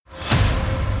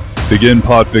Begin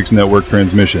Podfix Network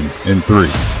transmission in 3,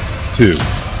 2,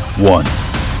 1.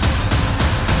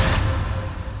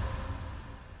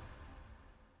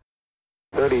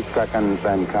 Seconds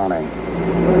and counting.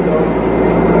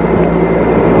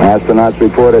 Astronauts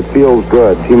report it feels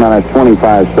good. T-minus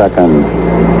 25 seconds.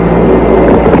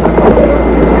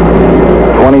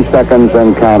 20 seconds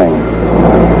and counting.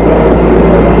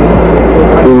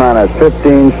 T-minus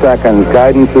 15 seconds.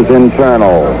 Guidance is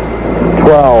internal.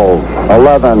 12,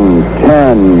 11,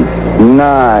 10,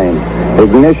 9.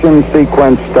 Ignition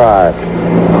sequence starts.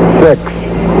 6,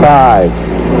 5,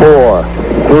 4,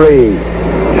 3,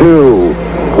 2,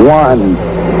 1,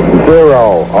 0.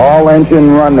 All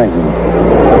engine running.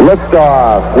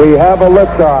 Liftoff. We have a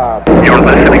liftoff. You're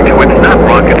listening to It's Not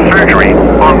Rocket Surgery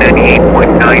on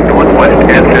 98.9 Northwest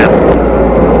FM.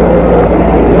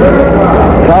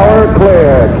 Tower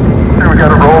cleared. We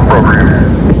got a roll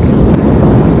program.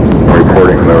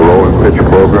 Reporting the roll and pitch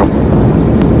program.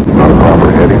 Not a proper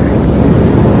heading.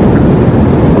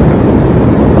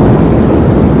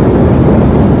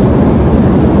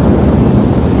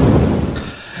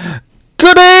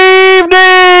 Good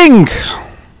evening!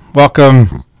 Welcome.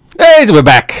 Hey, we're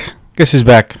back. Guess who's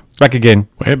back? Back again.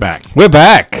 We're back. We're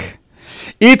back.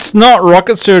 It's Not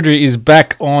Rocket Surgery is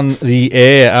back on the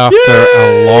air after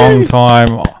a long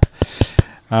time.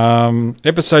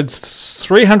 Episode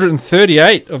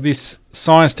 338 of this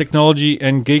science, technology,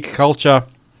 and geek culture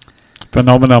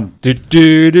Phenomenon.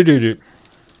 Do.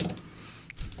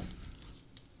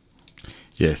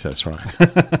 Yes, that's right.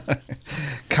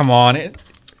 Come on.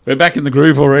 We're back in the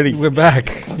groove already. We're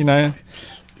back. You know,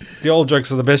 the old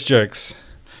jokes are the best jokes.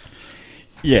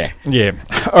 Yeah. Yeah.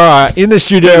 All right. In the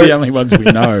studio. They're the only ones we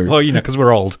know. Well, you know, because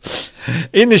we're old.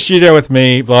 In the studio with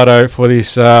me, Vlado, for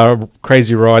this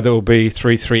crazy ride that will be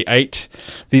 338,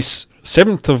 this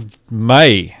 7th of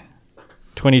May,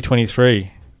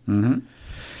 2023,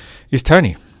 is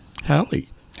Tony. Howdy.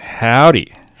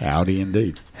 Howdy. Howdy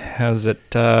indeed. How's it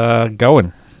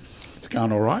going? It's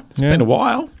going all right. It's been a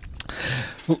while.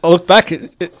 I look back.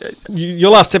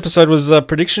 Your last episode was a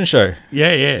prediction show.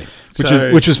 Yeah.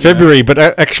 Which was February, but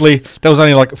actually that was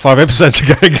only like 5 episodes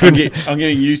ago. I'm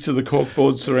getting used to the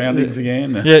corkboard surroundings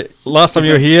again. Yeah, last time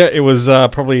you were here, it was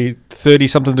probably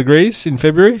 30-something degrees in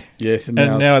February. Yes, and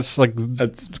now it's like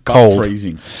it's cold.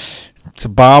 freezing. It's a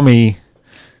balmy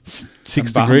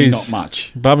 6 balmy, degrees. not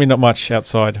much. Balmy, not much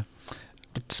outside.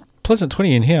 It's pleasant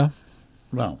 20 in here.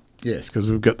 Well, yes,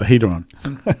 because we've got the heater on.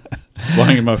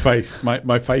 Blowing in my face.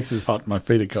 My face is hot. My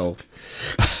feet are cold.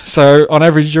 So on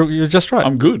average, you're just right.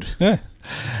 I'm good. Yeah.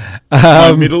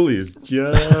 My middle is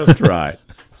just right.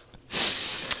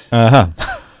 That's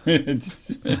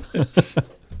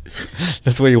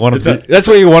where you want it to be. That's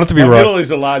where you want it to be, my right? middle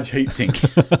is a large heat sink.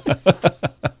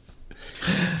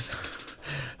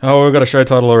 Oh, we've got a show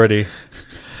title already.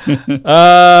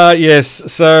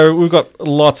 Yes, so we've got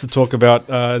lots to talk about.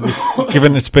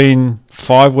 Given it's been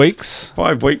 5 weeks.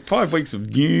 5 weeks of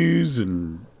news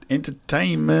and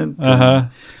entertainment. And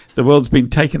the world's been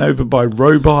taken over by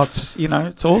robots. You know,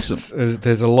 it's awesome.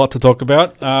 There's a lot to talk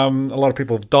about. A lot of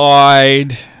people have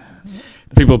died.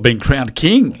 People have been crowned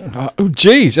king. Oh,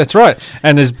 geez, that's right.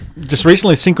 And there's just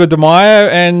recently Cinco de Mayo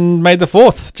and May the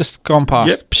 4th just gone past.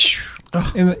 Yep.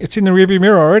 It's in the rearview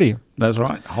mirror already. That's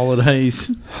right. Holidays.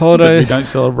 That we don't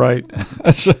celebrate.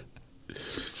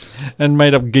 And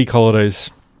made up geek holidays.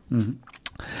 So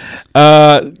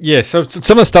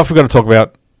some of the stuff we've got to talk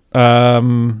about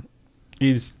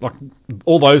is like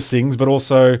all those things, but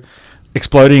also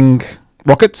exploding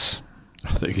rockets. I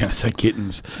thought you were going to say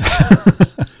kittens.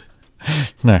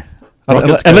 No.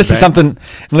 Rockets Unless it's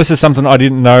something I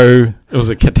didn't know. It was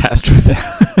a catastrophe.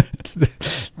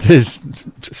 There's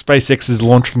SpaceX is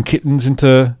launching kittens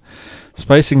into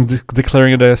space and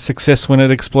declaring it a success when it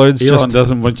explodes. Elon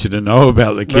doesn't want you to know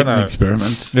about the kitten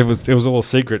experiments. It was all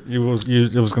secret. It was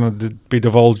going to be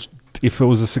divulged if it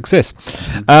was a success.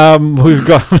 We've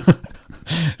got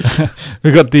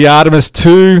the Artemis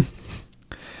 2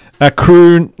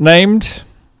 crew named.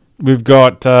 We've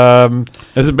got.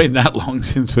 Has it been that long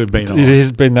since we've been on? It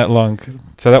has been that long.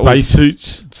 So that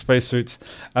Spacesuits.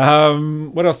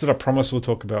 What else did I promise we'll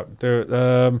talk about?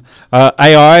 There,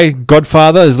 AI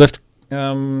Godfather has left.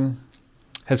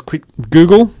 Has quit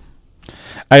Google.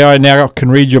 AI now can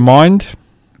read your mind.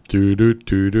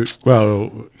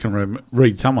 Well, can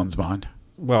read someone's mind.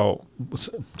 Well,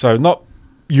 so not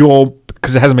your,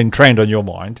 because it hasn't been trained on your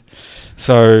mind.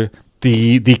 So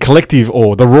the collective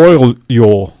or the royal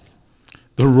your.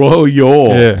 The royal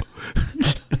yaw. Yeah.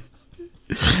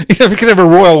 We can have a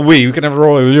royal we can have a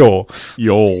royal yaw.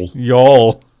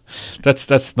 Yawl.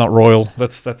 That's not royal.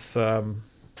 That's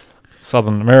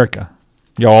Southern America.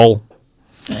 Y'all.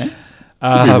 Yeah.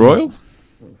 Could be Royal.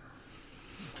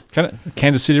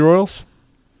 Kansas City Royals.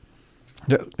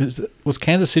 Was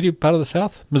Kansas City part of the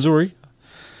South? Missouri?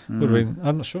 Would have been.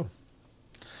 I'm not sure.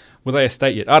 Were they a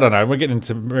state yet? I don't know. We're getting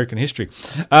into American history.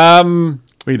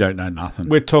 We don't know nothing.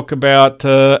 We talk about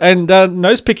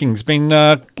nose picking's been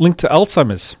linked to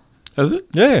Alzheimer's. Has it?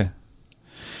 Yeah.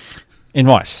 In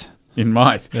mice. In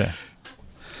mice. Yeah.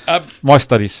 Mice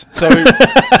studies. So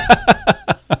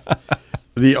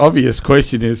the obvious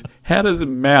question is, how does a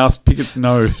mouse pick its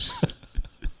nose?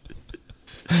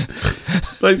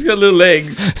 Like it's got little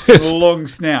legs and a long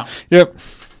snout. Yep.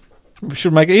 We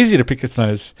should make it easier to pick its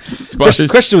nose. The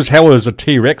question was, how does a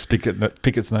T-Rex pick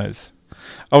its nose?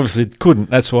 Obviously, it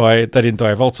couldn't. That's why they didn't die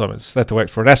of Alzheimer's. They had to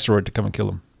wait for an asteroid to come and kill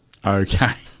them.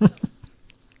 Okay.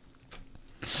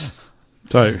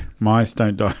 So, mice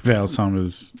don't die of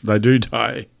Alzheimer's. They do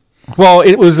die. Well,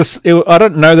 it was. I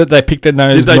don't know that they picked their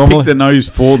nose. Did they normally. pick the nose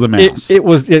for the mouse? It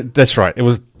was. That's right. It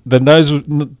was the nose.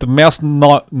 The mouse,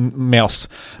 not mouse.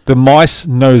 The mice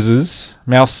noses.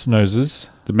 Mouse noses.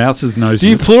 The mouse's noses. Do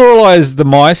you pluralize the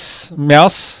mouse,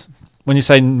 when you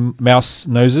say mouse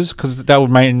noses? Because that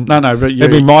would mean but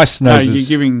it'd be mice noses. No,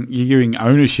 you're giving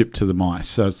ownership to the mice,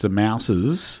 so it's the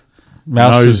mouse's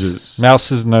noses.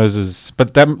 Mouse's noses.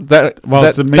 But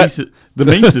it's the mice's.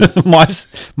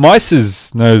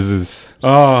 Mice's noses.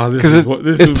 Oh, this is why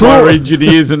plural. we're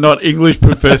engineers and not English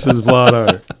professors,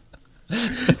 Vlado.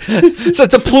 So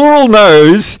it's a plural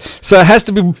nose, so it has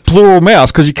to be plural mouse,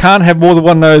 because you can't have more than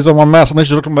one nose on one mouse unless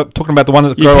you're talking about the ones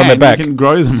that grow on their back. You can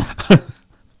grow them.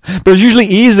 But it's usually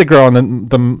ears that grow on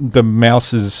the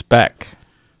mouse's back.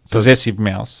 Possessive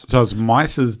mouse. So it's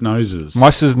mice's noses.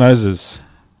 Mice's noses.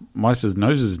 Mice's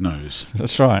noses nose.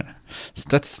 That's right. So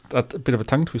that's a bit of a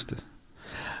tongue twister.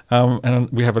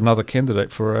 And we have another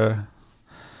candidate for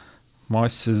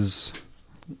mice's.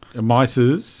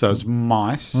 Mice's, so it's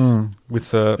mice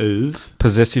with is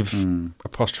possessive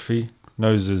apostrophe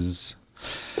noses.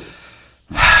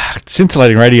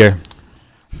 Scintillating radio.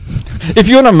 If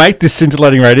you want to make this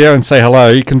scintillating radio and say hello,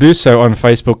 you can do so on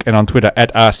Facebook and on Twitter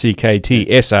at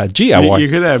RCKTSRGRY. You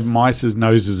could have mice's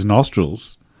noses and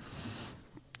nostrils.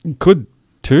 You could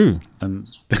too. And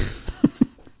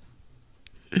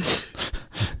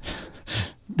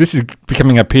this is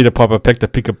becoming a Peter Piper pecked a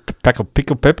pack of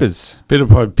pickled peppers. Peter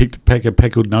Piper picked a pack of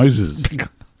pickled noses.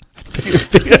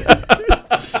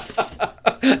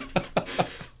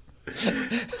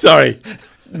 Sorry.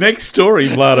 Next story,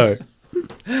 Vlado.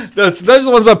 Those are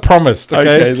the ones I promised.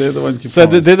 Okay, they're the ones you so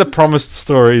promised. they're the promised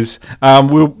stories.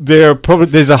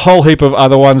 There's a whole heap of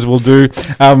other ones we'll do.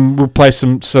 We'll play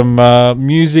some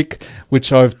music,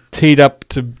 which I've teed up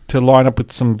to line up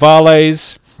with some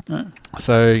valets.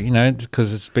 So,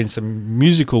 because it's been some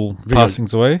musical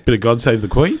passings away. Bit of God Save the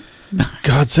Queen?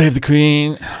 God Save the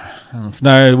Queen.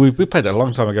 No, we played that a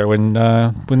long time ago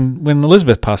when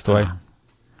Elizabeth passed away.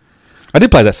 I did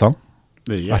play that song.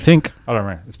 There you go. I think. I don't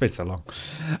know. It's been so long.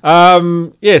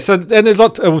 So and there's a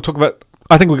lot we'll talk about.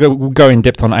 I think we'll go in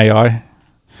depth on AI.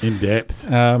 In depth.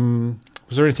 Was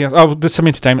there anything else? Oh, there's some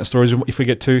entertainment stories if we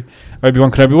get to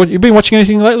Obi-Wan Kenobi. You been watching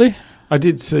anything lately? I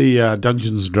did see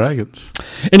Dungeons & Dragons.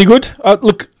 Any good?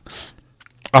 Look,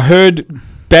 I heard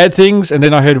bad things, and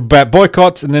then I heard about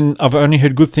boycotts, and then I've only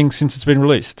heard good things since it's been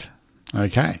released.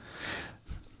 Okay.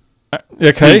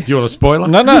 Okay. Do you want a spoiler?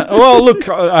 No. Well, look,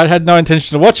 I had no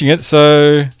intention of watching it,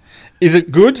 so is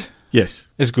it good? Yes.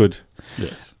 It's good.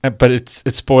 Yes. But it's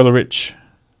spoiler rich.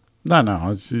 No, I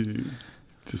was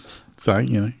just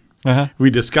saying, Uh-huh. We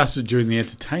discussed it during the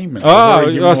entertainment.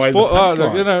 Jeez.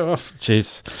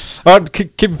 All right,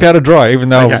 keep your powder dry, even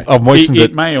though I've moistened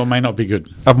it. It may or may not be good.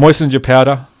 I've moistened your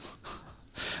powder.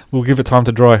 We'll give it time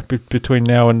to dry between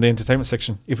now and the entertainment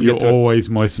section. If we You always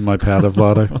moisten my powder,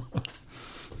 Vlado.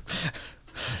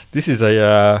 This is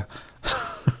a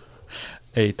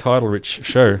title-rich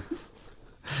show.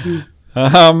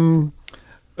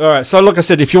 All right, so like I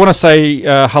said, if you want to say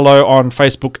hello on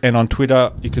Facebook and on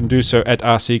Twitter, you can do so at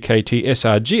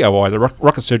RCKTSRGRY, the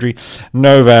Rocket Surgery,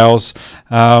 no vowels,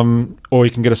 or you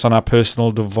can get us on our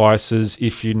personal devices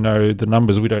if you know the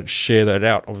numbers. We don't share that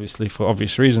out, obviously, for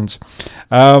obvious reasons.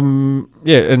 And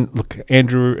look,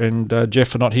 Andrew and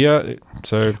Jeff are not here,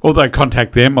 so although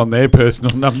contact them on their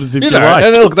personal numbers if you like.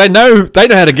 And look, they know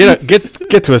how to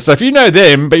get to us. So if you know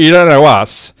them but you don't know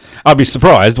us, I'll be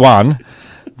surprised. One.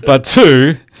 But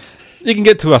two, you can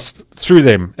get to us through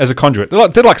them as a conduit.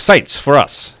 They're like saints for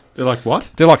us. They're like what?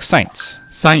 They're like saints.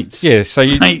 Saints? Yeah, so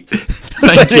you... Saint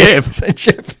Jeff. Saint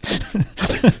Jeff.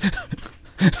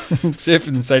 Jeff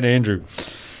and Saint Andrew.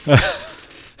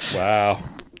 Wow.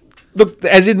 Look,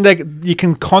 as in you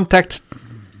can contact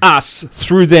us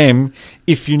through them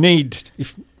if you need.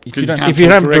 If you don't, can't if you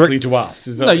talk don't directly to us.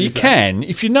 Is that no, what you you're saying? can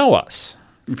if you know us.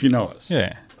 If you know us.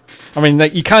 Yeah, I mean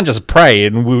you can't just pray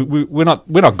and we're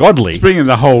not godly. It's bringing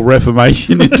the whole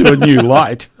Reformation into a new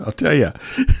light, I'll tell you.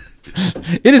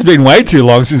 It has been way too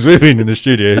long since we've been in the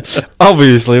studio.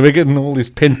 Obviously, we're getting all this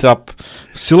pent up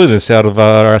silliness out of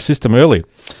our system early.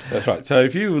 That's right. So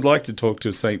if you would like to talk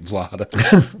to Saint Vlada.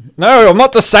 No, I'm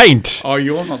not the saint. Oh,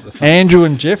 you're not the saint. Andrew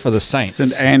and Jeff are the saints.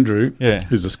 St. Andrew, Yeah.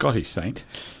 who's a Scottish saint.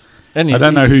 And I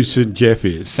don't know who St. Jeff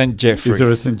is. Saint Jeffrey. Is there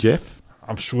a St. Jeff?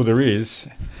 I'm sure there is.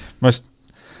 Let's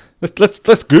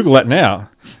Google that now.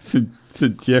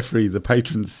 St. Jeffrey, the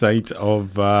patron saint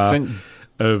of Saint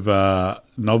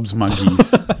knobs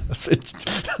monkeys.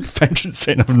 patron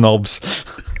saint of knobs.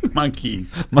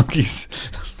 Monkeys. Monkeys.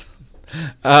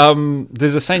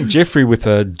 There's a Saint Jeffrey with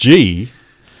a G.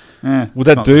 Would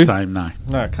that not do? The same, no.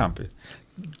 No, it can't be.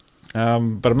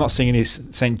 But I'm not seeing any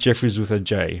Saint Jeffreys with a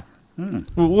J.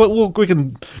 We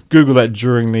can Google that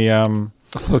during the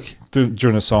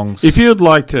during the songs. If you'd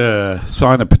like to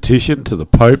sign a petition to the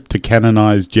Pope to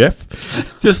canonize Jeff,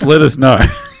 just let us know.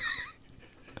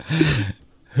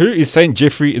 Who is Saint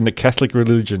Jeffrey in the Catholic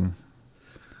religion?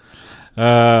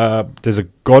 There's a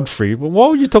Godfrey. Well, why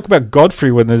would you talk about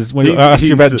Godfrey when you ask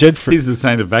you about Jedfrey? He's the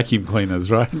saint of vacuum cleaners,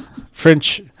 right?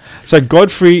 French. So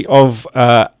Godfrey of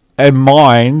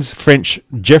Amiens, French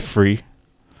Geoffrey.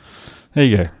 There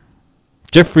you go.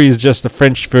 Geoffrey is just the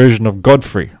French version of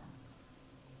Godfrey.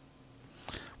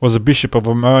 Was a bishop of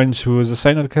Amiens who was a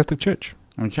saint of the Catholic Church.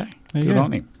 Okay, There you good go.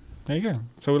 on him. There you go.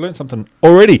 So we learned something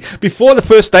already before the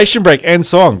first station break and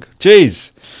song.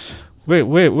 Jeez,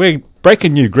 we're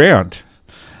breaking new ground.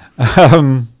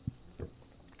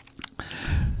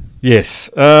 Yes.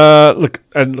 Look.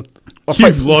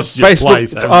 You've lost your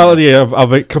place. Oh yeah, I've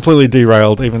been completely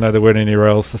derailed, even though there weren't any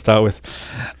rails to start with.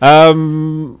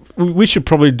 We should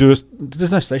probably do.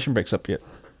 There's no station breaks up yet.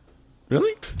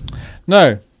 Really?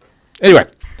 No. Anyway,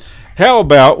 how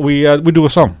about we do a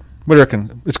song? What do you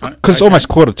reckon? It's because it's almost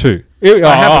 1:45.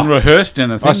 I haven't rehearsed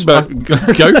anything, but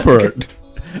let's go for it.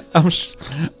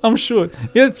 I'm sure.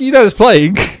 Yeah, you know, it's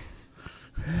playing.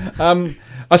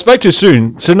 I spoke too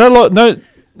soon, so no.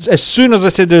 As soon as I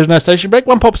said there's no station break,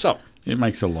 one pops up. It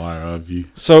makes a liar of you.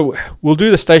 So we'll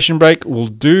do the station break. We'll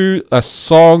do a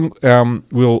song.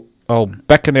 I'll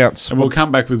back announce. And we'll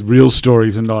come back with real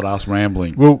stories and not us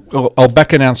rambling. I'll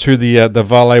back announce who the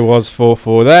valet was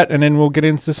for that, and then we'll get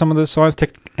into some of the science,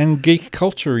 tech, and geek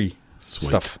culture-y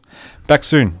stuff. Back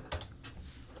soon.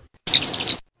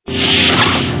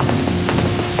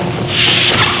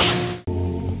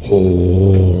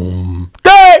 Home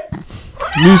day.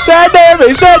 Me said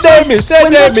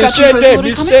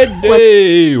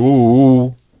day.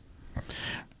 Ooh.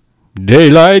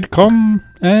 Daylight come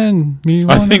and me.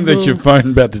 I think that's your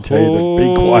phone about to tell you to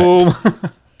be quiet.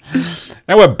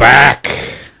 And we're back.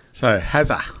 So,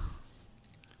 Hazza.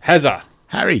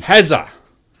 Harry. Hazza.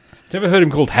 Never heard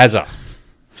him called Hazza.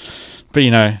 But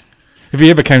you know, if he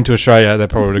ever came to Australia, they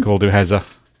probably would have called him Hazza.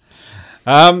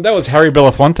 That was Harry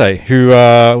Belafonte, who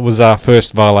was our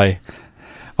first valet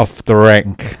off the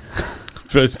rank.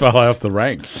 First valet off the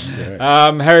rank.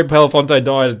 Yeah. Harry Belafonte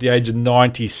died at the age of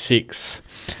 96.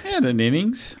 He had an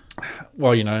innings.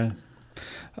 Well, you know,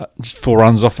 just 4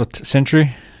 runs off a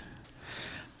century.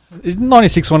 Is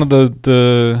 96 one of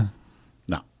the...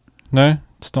 No?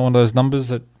 It's not one of those numbers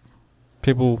that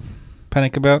people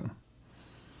panic about?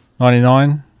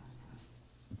 99?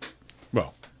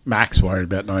 Well, Max worried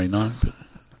about 99.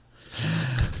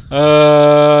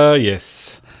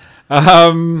 Yes.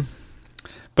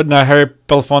 But no, Harry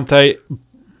Belafonte,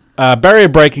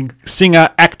 barrier-breaking singer,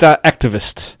 actor,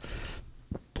 activist.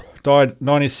 Died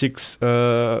 96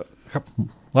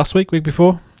 last week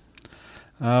before.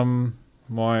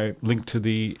 My link to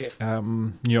the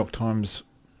New York Times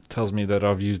tells me that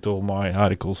I've used all my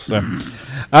articles. So,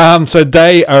 so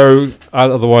they are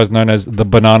otherwise known as the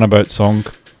Banana Boat song.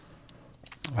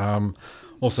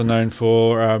 Also known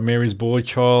for Mary's Boy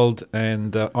Child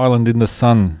and Island in the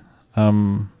Sun.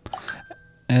 And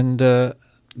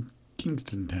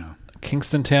Kingston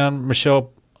Town.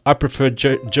 Michelle, I prefer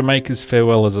Jamaica's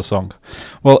Farewell as a song.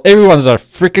 Well, everyone's a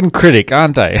freaking critic,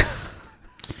 aren't they?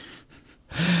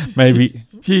 Maybe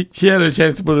she had a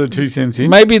chance to put her 2 cents in.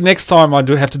 Maybe next time I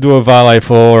do have to do a valet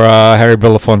for Harry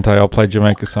Belafonte. I'll play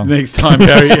Jamaica's song. Next time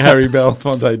Harry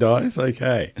Belafonte dies,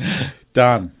 okay,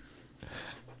 done.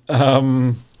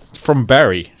 From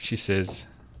Barry, she says.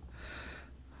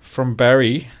 From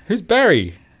Barry, who's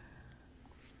Barry?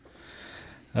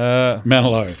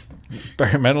 Manilow.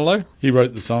 Barry Manilow. He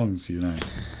wrote the songs, you know.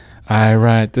 I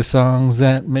write the songs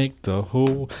that make the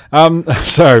whole.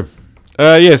 So.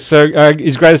 Yes, so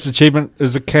his greatest achievement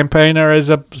as a campaigner, as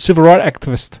a civil rights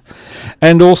activist.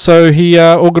 And also he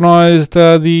organised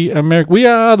the American... We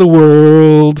are the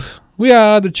world. We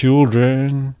are the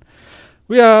children.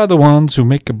 We are the ones who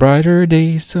make a brighter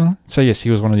day. So yes,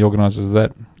 he was one of the organisers of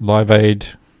that Live Aid.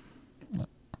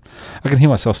 I can hear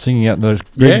myself singing out in the...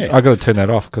 Yeah. I got to turn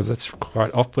that off because that's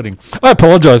quite off-putting. I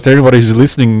apologise to anybody who's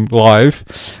listening live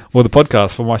or the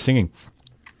podcast for my singing.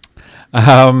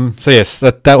 So yes,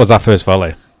 that was our first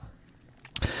volley.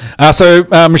 So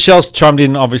Michelle's chimed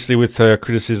in, obviously, with her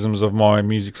criticisms of my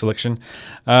music selection.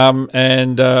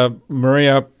 And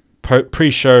Maria,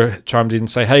 pre-show, chimed in and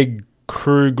say, "Hey,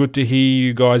 crew, good to hear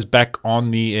you guys back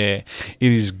on the air."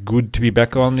 It is good to be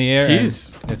back on the air. It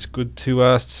is. It's good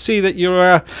to see that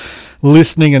you're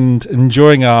listening and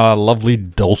enjoying our lovely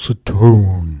dulcet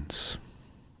tones.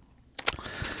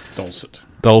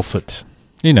 Dulcet.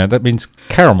 You know, that means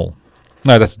caramel.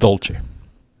 No, that's dolce.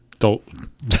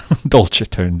 Dolce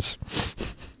tones.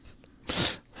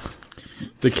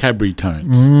 The Cadbury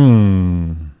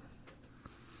tones.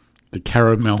 The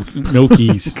caramel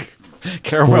milkies.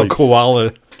 Caramel Voice.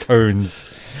 koala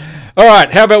tones. All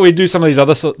right, how about we do some of these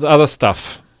other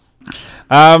stuff?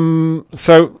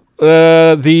 So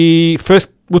the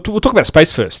first, we'll talk about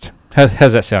space first.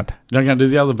 How's that sound? You're going to do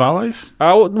the other valets?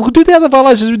 We'll do the other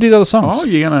volleys as we did the other songs. Oh,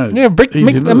 you're going to... Yeah,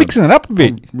 mixing it up a bit.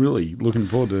 I'm really looking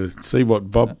forward to see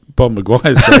what Bob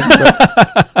Maguire's saying.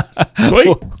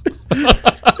 Sweet.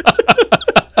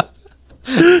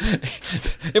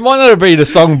 It might not have been a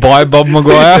song by Bob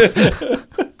Maguire,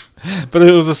 but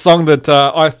it was a song that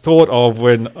I thought of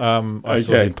when I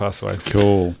saw him pass away.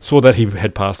 Cool. Saw that he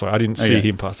had passed away. I didn't see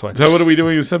him pass away. So what are we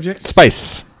doing as subjects?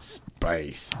 Space.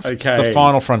 Okay. The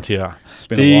final frontier.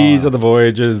 been a These while. are the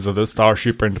voyages of the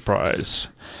Starship Enterprise.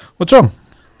 What's wrong?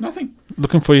 Nothing.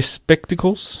 Looking for your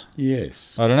spectacles?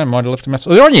 Yes. I don't know. Might have left them out.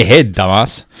 Oh, they're on your head,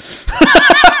 dumbass.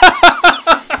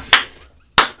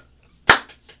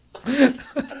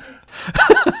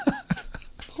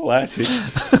 Classic.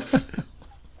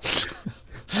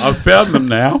 I've found them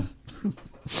now.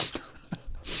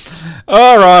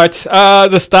 All right.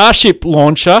 The Starship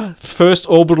launcher, first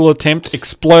orbital attempt,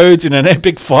 explodes in an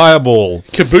epic fireball.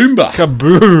 Kaboomba.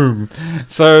 Kaboom!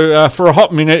 So, for a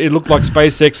hot minute, it looked like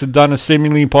SpaceX had done a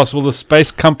seemingly impossible. The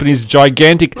space company's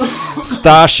gigantic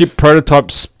Starship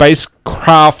prototype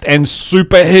spacecraft and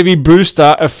super heavy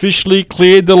booster officially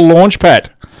cleared the launch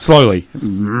pad. Slowly.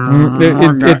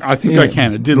 I think I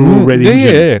can. It did a little red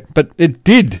engine. Yeah, but it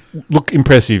did look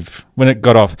impressive when it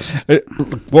got off.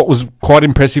 What was quite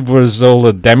impressive was all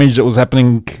the damage that was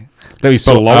happening that we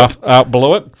saw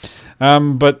below it.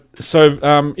 But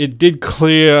it did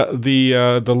clear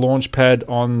the launch pad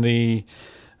on the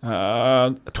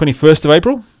 21st of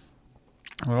April,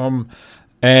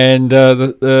 and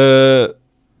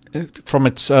from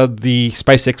its the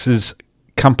SpaceX's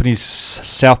company's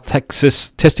South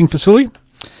Texas testing facility.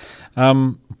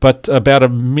 But about a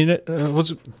minute,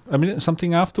 was it a minute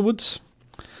something afterwards,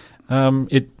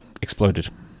 it exploded.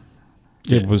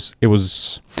 Yeah.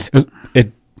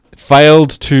 It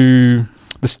failed to,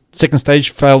 the second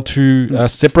stage failed to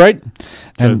separate,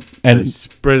 and they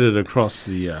spread it across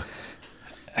the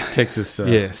Texas. so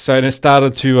and it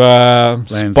started to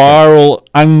spiral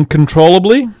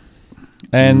uncontrollably,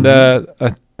 and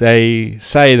they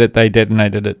say that they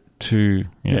detonated it to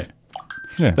Yeah.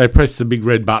 They pressed the big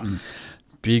red button.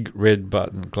 Big red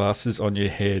button, glasses on your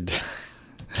head.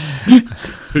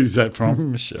 Who's that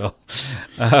from? Michelle.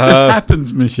 It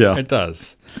happens, Michelle. It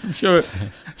does. Sure,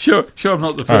 I'm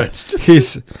not the All right.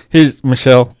 first. Here's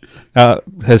Michelle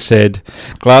has said,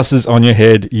 "Glasses on your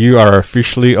head. You are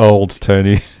officially old,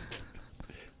 Tony."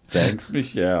 Thanks,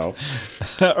 Michelle.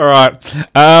 All right.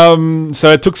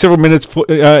 So it took several minutes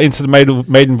into the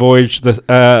maiden voyage.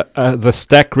 The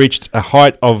stack reached a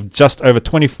height of just over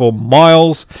 24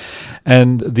 miles,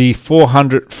 and the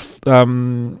 400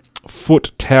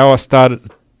 foot tower,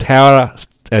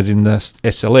 as in the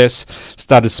SLS,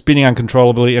 started spinning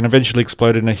uncontrollably and eventually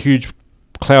exploded in a huge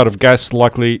cloud of gas,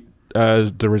 likely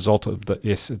the result of the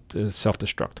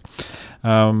self-destruct.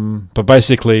 But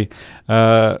basically,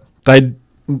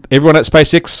 everyone at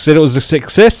SpaceX said it was a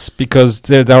success because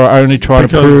they were only trying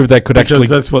to prove they could actually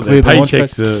that's what clear their the launch pad.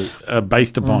 paychecks are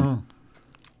based upon.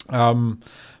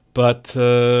 But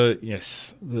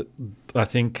yes, I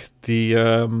think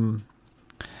the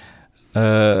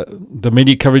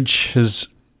media coverage has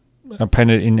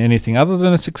painted in anything other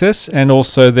than a success, and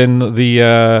also then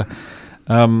the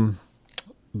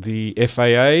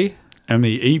FAA. And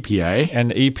the EPA.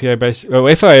 And the EPA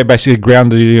FAA basically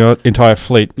grounded the entire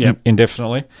fleet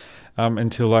indefinitely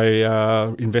until they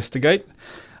investigate.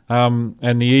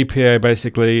 and the EPA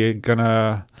basically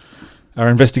are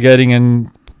investigating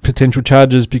and potential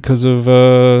charges because of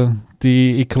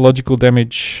the ecological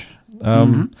damage.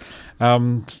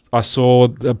 I saw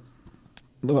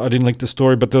I didn't link the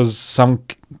story, but there was some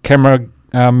camera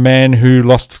man who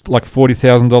lost like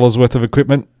 $40,000 worth of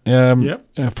equipment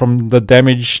from the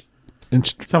damage.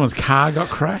 Someone's car got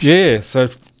crashed. Yeah, so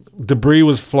debris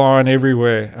was flying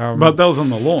everywhere. But that was on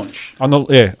the launch. On the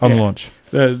launch.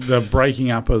 The breaking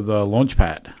up of the launch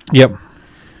pad. Yep.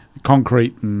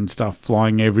 Concrete and stuff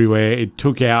flying everywhere. It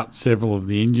took out several of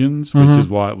the engines, which is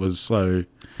why it was slow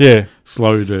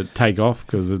to take off,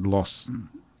 because it lost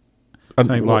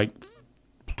something like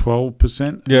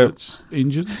 12% of its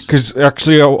engines. Because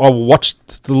actually, I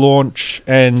watched the launch,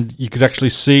 and you could actually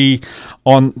see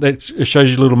it shows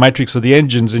you a little matrix of the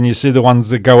engines, and you see the ones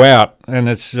that go out, and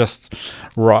it's just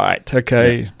right.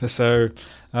 Okay, so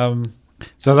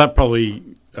that probably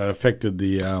affected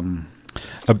the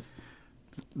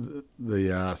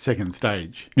second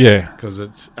stage. Yeah, because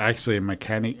it's actually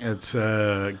it's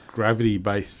a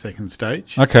gravity-based second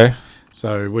stage. Okay,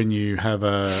 so when you have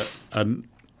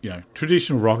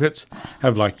traditional rockets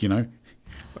have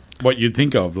what you'd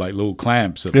think of like little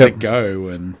clamps that let go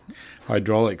and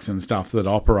hydraulics and stuff that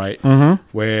operate,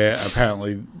 where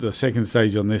apparently the second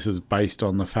stage on this is based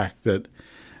on the fact that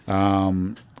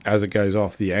as it goes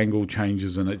off, the angle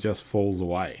changes and it just falls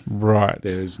away. Right.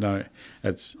 It's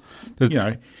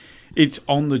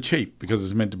on the cheap because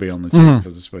it's meant to be on the cheap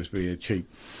because it's supposed to be a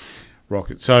cheap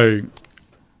rocket. So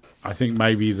I think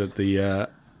maybe that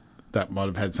that might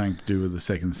have had something to do with the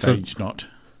second stage not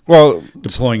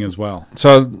deploying as well.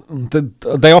 So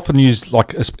they often use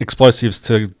like explosives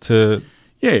to do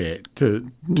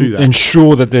that,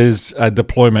 ensure that there's a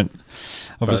deployment.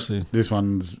 Obviously, but this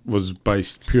one was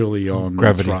based purely on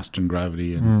thrust and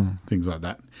gravity and things like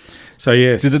that. So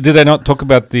yes, did they not talk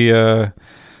about the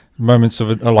moments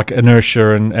of like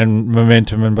inertia and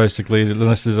momentum, and basically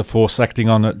unless there's a force acting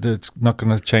on it, it's not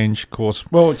going to change course?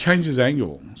 Well, it changes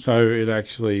angle, so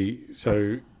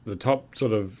the top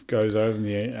sort of goes over in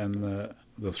the air, and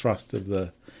the thrust of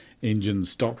the engine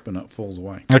stop, and it falls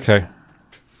away. Okay,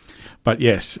 but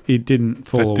yes, it didn't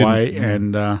fall away,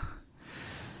 and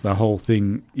the whole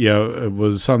thing, it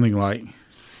was something like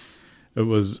it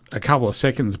was a couple of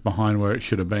seconds behind where it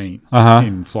should have been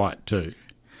in flight too.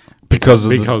 Because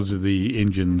of the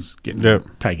engines getting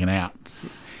taken out.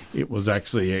 It was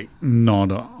actually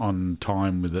not on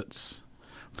time with its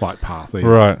flight path either.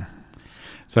 Right.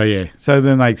 So, so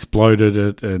then they exploded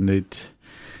it, and it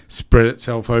spread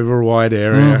itself over a wide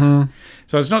area.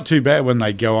 So it's not too bad when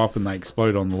they go up and they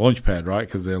explode on the launch pad, right?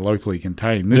 Because they're locally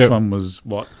contained. This one was,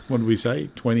 what did we say,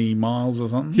 20 miles or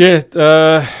something?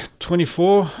 Yeah,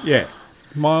 24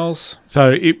 miles.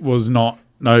 So it was no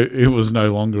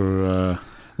longer...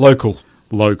 Local.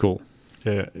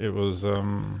 Yeah, it was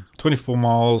 24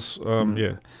 miles.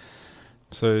 Yeah.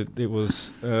 So it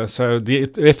was. So the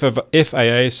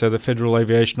FAA, so the Federal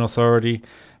Aviation Authority,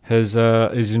 is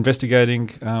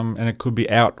investigating, and it could be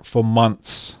out for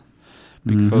months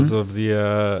because of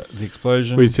the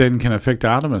explosion. Which then can affect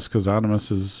Artemis, because Artemis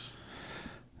is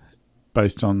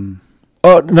based on.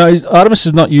 Oh, no, Artemis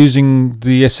is not using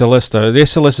the SLS, though. The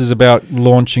SLS is about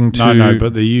launching to... No,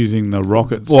 but they're using the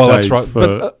rocket stage that's right. for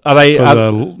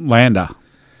the lander.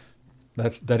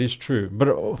 That is true. But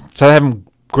so they haven't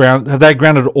have they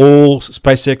grounded all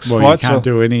SpaceX flights? You can't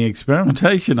do any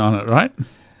experimentation on it, right?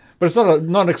 But it's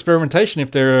not experimentation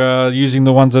if they're using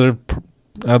the ones that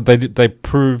they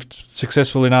proved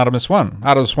successful in Artemis 1.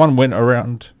 Artemis 1 went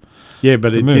around. Yeah,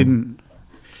 but it moon.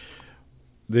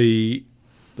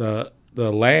 didn't... The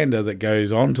lander that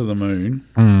goes onto the moon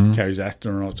carries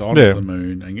astronauts onto the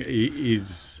moon, and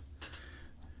is.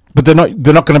 But they're not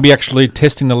going to be actually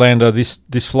testing the lander this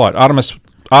flight. Artemis 2.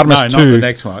 Not the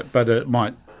next flight, but it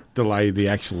might delay the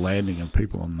actual landing of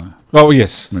people on the. Oh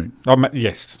yes, moon.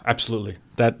 Yes, absolutely.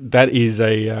 That is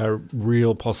a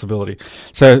real possibility.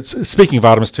 So speaking of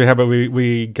Artemis 2, how about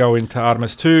we go into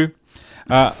Artemis 2?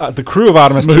 The crew of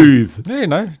Artemis 2.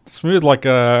 Smooth. Smooth like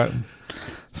a.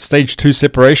 Stage 2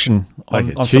 separation like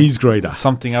a cheese grater.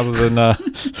 Something other than a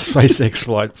SpaceX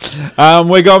flight.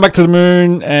 We're going back to the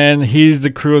moon, and here's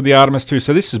the crew of the Artemis 2.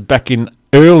 So this is back in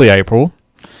early April,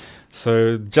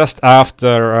 so just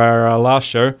after our last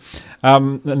show.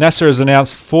 NASA has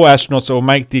announced 4 astronauts that will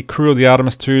make the crew of the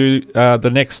Artemis 2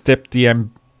 the next step, the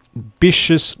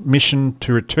ambitious mission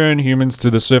to return humans to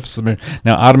the surface of the moon.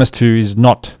 Now, Artemis 2 is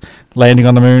not landing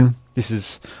on the moon. This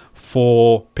is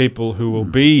for people who will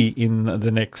be in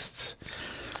the next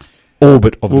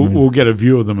orbit of the moon. We'll get a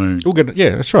view of the moon.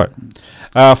 Yeah, that's right.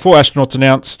 4 astronauts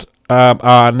announced.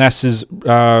 are NASA's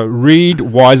Reed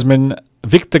Wiseman,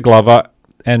 Victor Glover,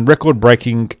 and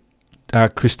record-breaking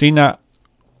Christina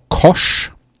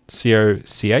Koch,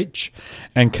 Coch,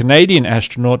 and Canadian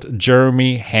astronaut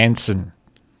Jeremy Hansen.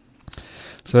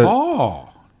 So,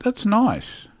 that's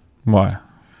nice. why?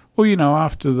 Well,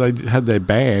 after they had their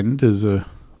band as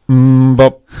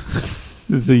But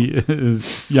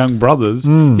his young brothers,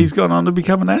 he's gone on to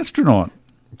become an astronaut.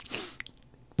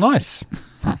 nice.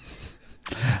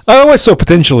 I always saw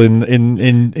potential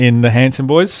in the Hanson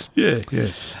boys. Yeah.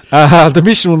 The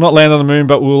mission will not land on the moon,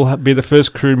 but will be the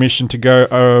first crew mission to go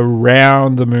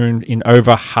around the moon in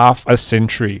over half a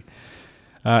century.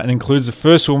 It includes the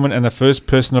first woman and the first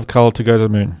person of colour to go to the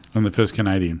moon. And the first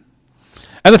Canadian.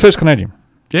 And the first Canadian.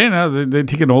 Yeah, no, they're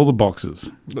ticking all the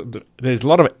boxes. There's a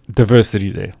lot of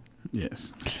diversity there.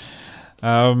 Yes.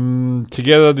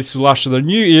 Together, this will usher the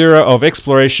new era of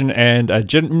exploration and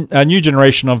a new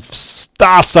generation of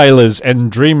star sailors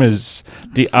and dreamers,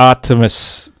 the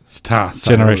Artemis Star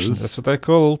generation. sailors. That's what they're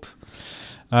called.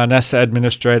 NASA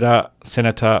Administrator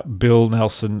Senator Bill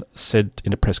Nelson said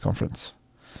in a press conference.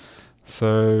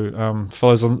 So,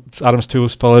 follows on. Artemis 2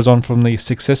 follows on from the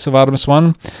success of Artemis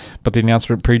 1, but the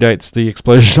announcement predates the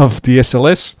explosion of the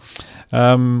SLS,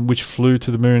 which flew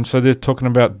to the moon. So they're talking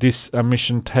about this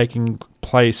mission taking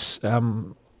place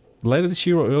later this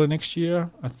year or early next year,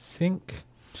 I think.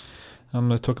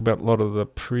 They talk about a lot of the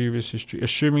previous history,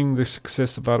 assuming the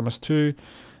success of Artemis 2.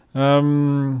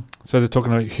 So they're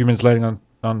talking about humans landing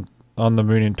on the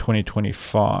moon in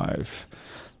 2025.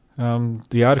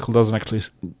 The article doesn't actually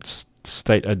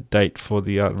state a date for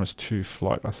the Artemis 2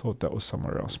 flight. I thought that was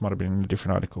somewhere else. Might have been in a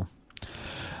different article.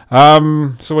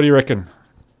 So what do you reckon?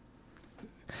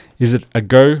 Is it a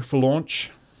go for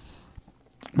launch?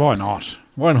 Why not?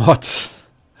 Why not?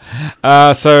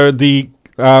 So the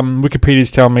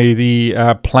Wikipedia's telling me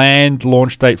the planned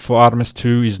launch date for Artemis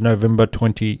 2 is November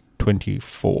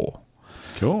 2024.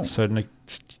 Cool. So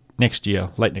next year,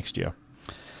 late next year.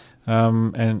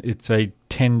 And it's a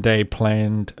 10-day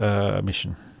planned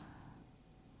mission.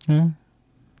 Yeah.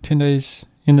 10 days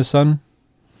in the sun,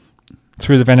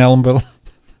 through the Van Allen belt.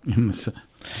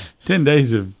 10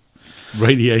 days of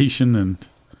radiation and...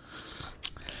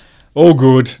 all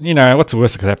good. What's the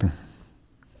worst that could happen?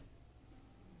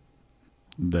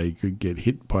 They could get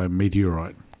hit by a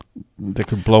meteorite. They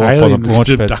could blow up on the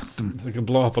launch pad. They could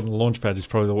blow up on the launch pad is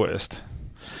probably the worst.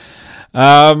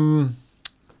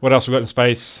 What else we got in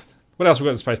space?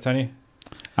 Tony?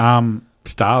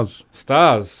 Stars.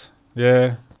 Stars.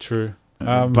 Yeah, true.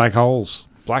 Black holes.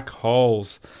 Black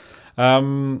holes.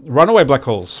 Runaway black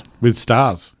holes. With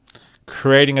stars.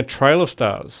 Creating a trail of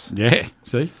stars. Yeah,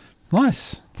 see?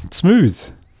 Nice.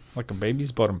 Smooth. Like a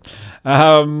baby's bottom.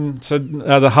 So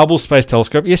the Hubble Space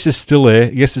Telescope, yes, it's still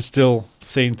there. Yes, it's still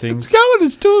seeing things. It's going.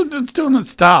 It's doing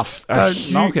its stuff.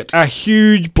 Don't knock it. A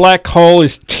huge black hole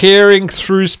is tearing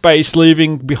through space,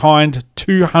 leaving behind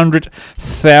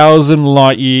 200,000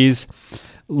 light years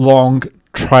long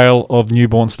trail of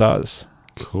newborn stars.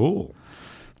 Cool.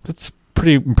 That's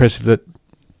pretty impressive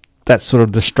that sort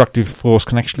of destructive force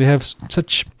can actually have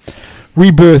such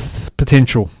rebirth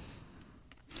potential.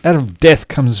 Out of death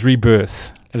comes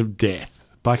rebirth. Out of death.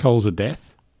 Black holes are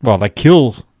death? Well, they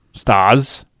kill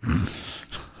stars.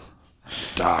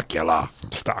 Star killer.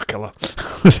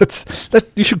 That's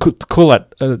you should call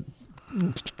that.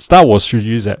 Star Wars should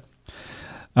use that.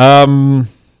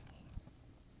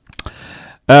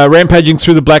 Rampaging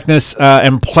through the blackness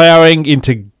and ploughing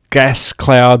into gas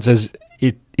clouds as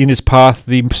it in its path,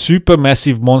 the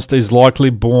supermassive monster is likely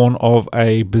born of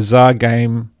a bizarre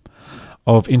game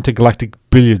of intergalactic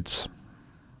billiards.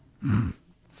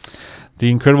 The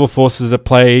incredible forces at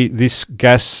play this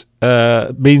gas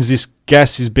means this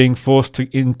gas is being forced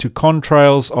into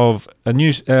contrails of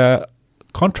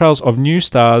new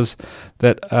stars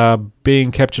that are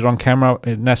being captured on camera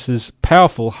in NASA's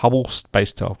powerful Hubble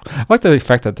Space Telescope. I like the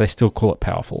fact that they still call it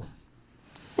powerful.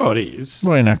 Well, it is.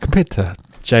 Well, compared to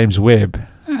James Webb.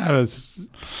 It's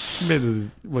better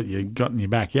than what you got in your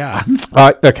backyard.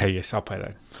 Okay, yes, I'll pay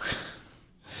that.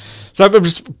 So it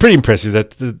was pretty impressive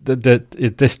that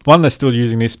they're still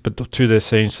using this, but two, they're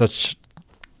seeing such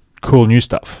cool new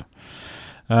stuff.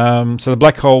 So the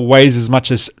black hole weighs as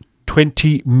much as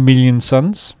 20 million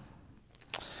suns,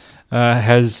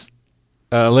 has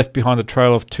left behind a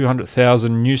trail of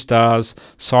 200,000 new stars.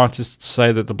 Scientists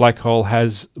say that the black hole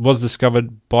was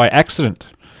discovered by accident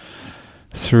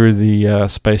through the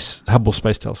Hubble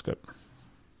Space Telescope.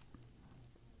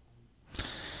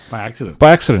 By accident?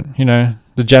 By accident,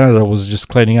 the janitor was just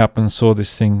cleaning up and saw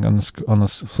this thing on the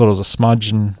thought it was a smudge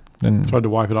and then tried to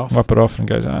wipe it off. And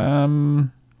goes, I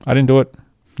didn't do it.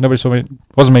 Nobody saw me.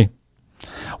 Wasn't me.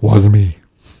 Wasn't me.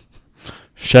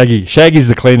 Shaggy's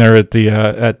the cleaner at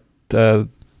the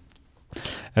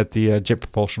Jet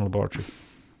Propulsion Laboratory.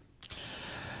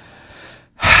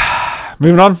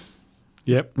 Moving on.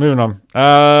 Yep. Moving on.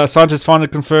 Scientists finally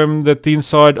confirmed that the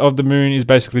inside of the moon is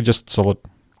basically just solid.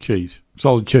 Cheese.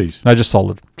 Solid cheese. No, just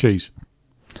solid. Cheese.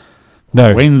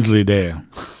 No. Wensleydale.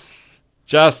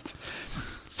 Just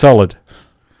solid.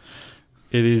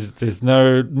 It is. There's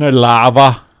no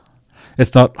lava.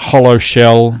 It's not hollow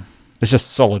shell. It's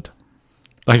just solid.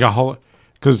 Like a whole.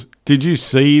 Because did you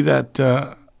see that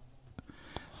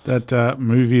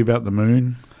movie about the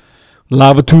moon?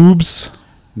 Lava tubes.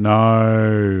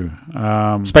 No.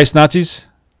 Space Nazis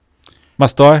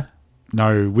must die.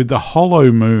 No, with the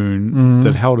hollow moon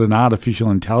that held an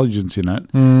artificial intelligence in it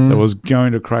that was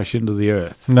going to crash into the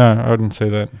Earth. No, I didn't see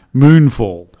that.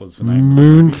 Moonfall was the name.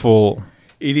 Moonfall.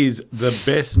 It is the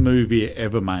best movie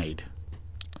ever made.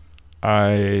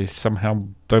 I somehow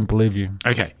don't believe you.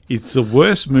 Okay, it's the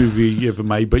worst movie ever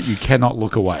made, but you cannot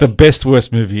look away. The best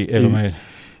worst movie ever made.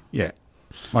 Yeah.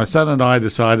 My son and I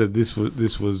decided this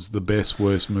was the best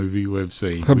worst movie we've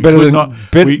seen.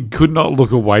 We could not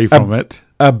look away from it.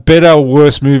 A better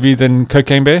worse movie than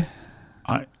Cocaine Bear?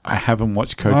 I haven't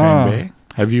watched Cocaine Bear.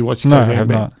 Have you watched Cocaine Bear? No, I have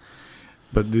not.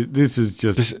 But this is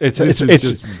just it's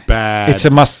just bad. It's a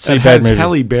must-see bad movie. It has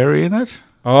Halle Berry in it.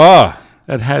 Oh.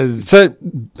 It has... So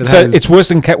it's worse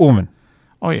than Catwoman?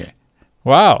 Oh, yeah.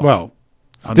 Wow. Well...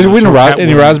 Did it win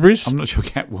any raspberries? I'm not sure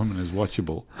Catwoman is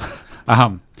watchable.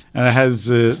 And it has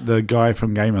the guy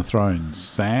from Game of Thrones.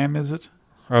 Sam, is it?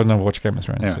 I've never watched Game of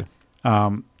Thrones.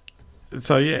 Yeah.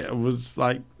 So yeah, it was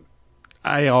like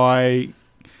AI.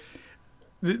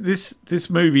 This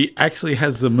movie actually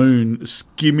has the moon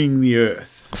skimming the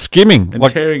Earth, skimming and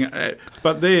tearing it.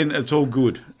 But then it's all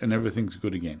good and everything's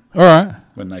good again. All right,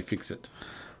 when they fix it,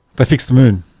 they fix the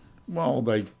moon. Well,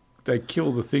 they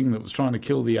kill the thing that was trying to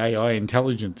kill the AI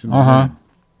intelligence in the moon.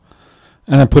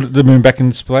 And then put the moon back in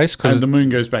its place, and the moon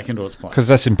goes back into its place because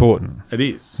that's important. It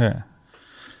is. Yeah.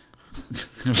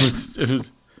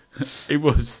 It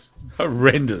was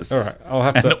horrendous. All right, I'll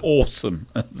have to awesome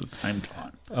at the same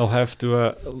time. I'll have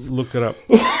to look it up.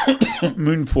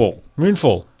 Moonfall.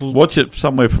 Watch it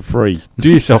somewhere for free. Do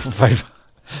yourself a favour,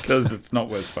 because it's not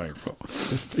worth paying for.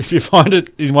 If you find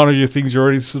it in one of your things you're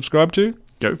already subscribed to,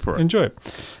 go for it. Enjoy it.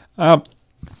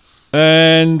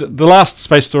 And the last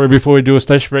space story before we do a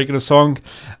station break and a song.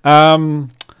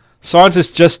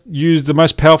 Scientists just used the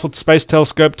most powerful space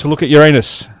telescope to look at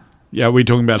Uranus. Yeah, are we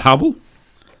talking about Hubble?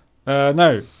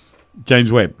 No.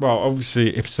 James Webb. Well,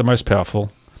 obviously, if it's the most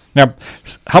powerful. Now,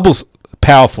 Hubble's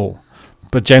powerful,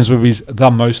 but James Webb is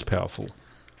the most powerful.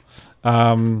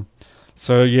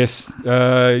 So, yes,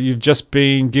 you've just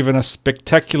been given a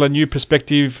spectacular new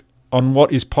perspective on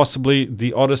what is possibly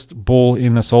the oddest ball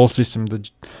in the solar system. The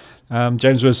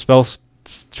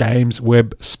James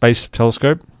Webb Space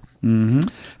Telescope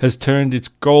has turned its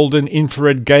golden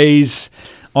infrared gaze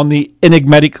on the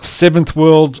enigmatic seventh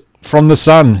world from the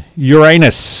sun,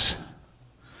 Uranus.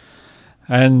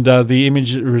 And the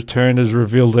image returned has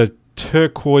revealed a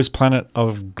turquoise planet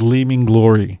of gleaming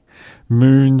glory,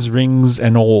 moons, rings,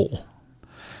 and all.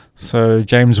 So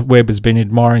James Webb has been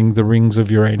admiring the rings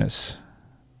of Uranus.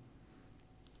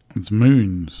 It's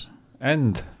moons.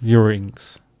 And your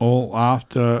rings. All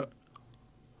after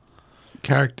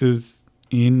characters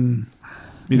in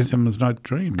Midsummer's Night's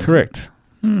Dream. Correct.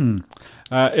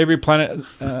 Every planet and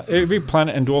dwarf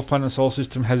planet in the solar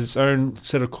system has its own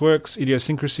set of quirks,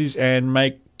 idiosyncrasies, and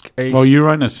make a... Well,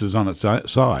 Uranus is on its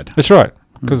side. That's right,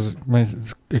 because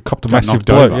it copped a massive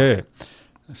blow. Yeah.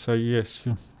 So, yes,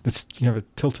 you have a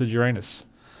tilted Uranus.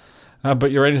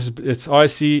 But Uranus, it's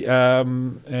icy,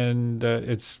 and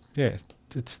it's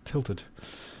tilted.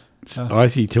 It's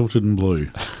icy, tilted, and blue.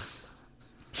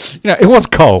 It was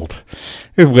cold.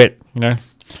 It was wet,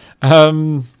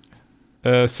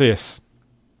 So, yes.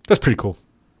 That's pretty cool.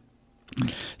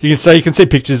 You can see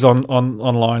pictures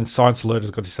online. Science Alert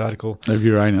has got this article of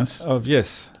Uranus.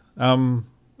 Yes, and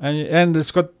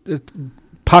it's got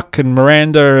Puck and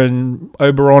Miranda and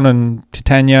Oberon and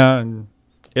Titania and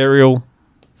Ariel,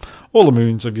 all the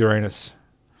moons of Uranus.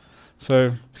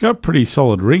 So it's got pretty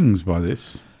solid rings by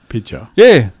this picture.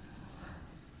 Yeah,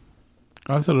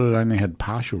 I thought it only had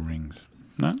partial rings.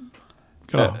 No,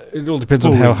 it all depends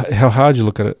on how hard you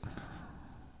look at it.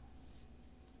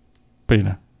 But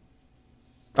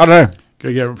I don't know.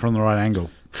 Go get it from the right angle.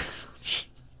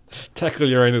 Tackle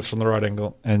Uranus from the right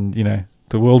angle, and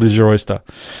the world is your oyster.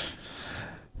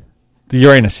 The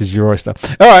Uranus is your oyster.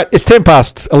 All right, it's 10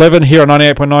 past 11 here on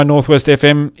 98.9 Northwest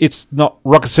FM. It's not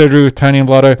Rocket Surgery with Tony and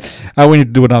Blotto. We need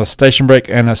to do another station break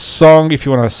and a song. If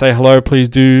you want to say hello, please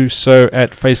do so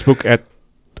at Facebook at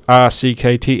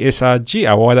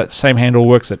RCKTSRGRY. That same handle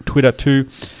works at Twitter too.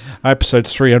 Episode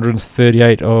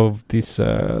 338 of this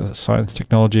science,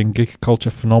 technology, and geek culture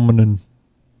phenomenon.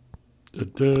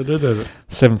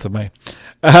 7th of May.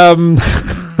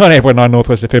 98.9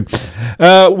 Northwest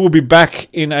FM. We'll be back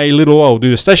in a little. I'll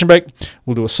do a station break.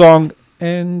 We'll do a song,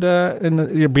 and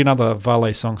there'll be another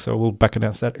valet song. So we'll back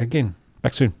announce that again.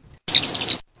 Back soon.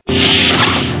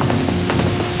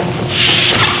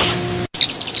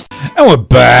 And we're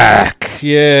back.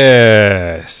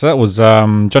 Yes, that was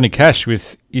Johnny Cash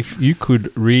with "If You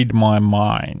Could Read My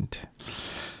Mind."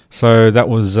 So that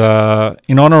was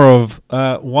in honor of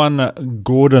one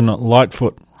Gordon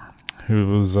Lightfoot,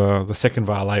 who was the second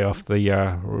valet off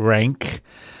the rank,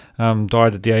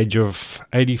 died at the age of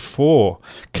 84.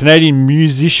 Canadian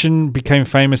musician, became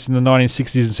famous in the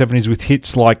 1960s and 70s with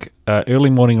hits like Early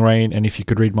Morning Rain and If You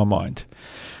Could Read My Mind.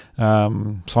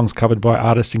 Songs covered by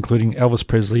artists including Elvis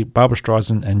Presley, Barbra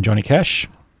Streisand and Johnny Cash.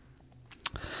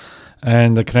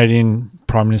 And the Canadian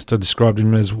Prime Minister described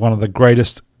him as one of the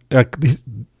greatest, one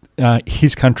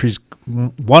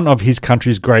of his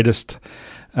country's greatest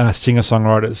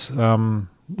singer-songwriters.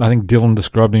 I think Dylan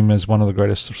described him as one of the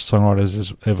greatest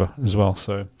songwriters ever as well.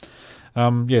 So,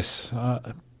 yes,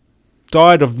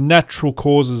 died of natural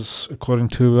causes, according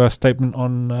to a statement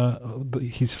on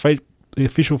the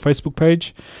official Facebook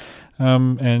page.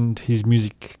 And his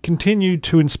music continued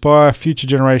to inspire future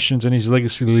generations, and his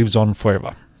legacy lives on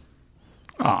forever.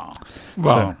 Oh,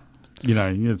 well,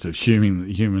 it's assuming that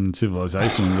human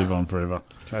civilization will live on forever.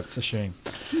 That's a shame.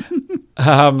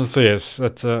 So yes,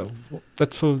 that's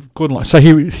for Gordon Light. So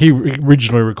he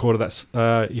originally recorded that.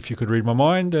 If You Could Read My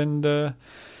Mind, and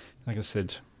like I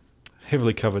said,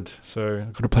 heavily covered. So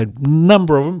I could have played a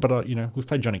number of them, but we've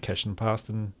played Johnny Cash in the past,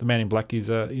 and The Man in Black is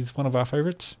one of our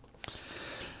favourites.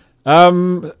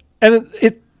 And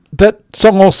that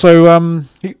song also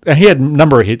he had a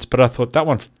number of hits, but I thought that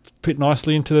one fit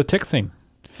nicely into the tech theme.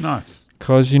 Nice,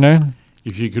 because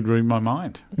if you could read my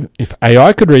mind, if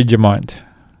AI could read your mind,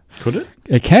 could it?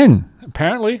 It can,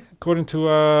 apparently, according to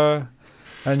a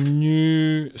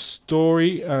new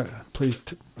story.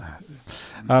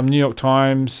 New York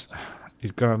Times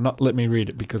is going to not let me read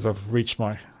it because I've reached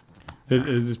my...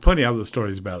 There's plenty of other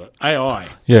stories about it. AI.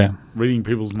 Yeah. Reading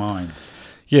people's minds.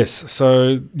 Yes.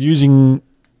 So using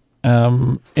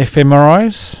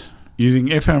fMRIs. Using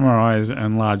fMRIs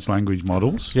and large language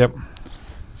models. Yep.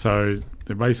 So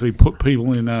they basically put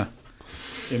people in a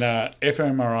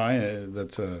fMRI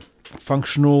that's a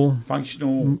functional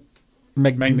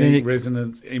magnetic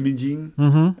resonance imaging.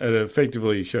 Mm-hmm. It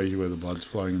effectively shows you where the blood's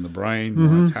flowing in the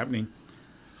brain, what's happening.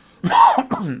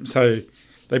 So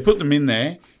they put them in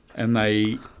there and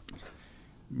they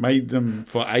made them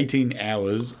for 18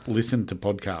 hours listen to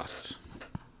podcasts.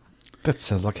 That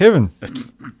sounds like heaven.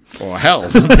 Or hell,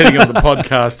 depending on the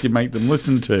podcast you make them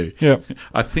listen to. Yeah.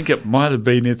 I think it might have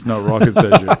been It's Not Rocket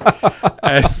Surgery.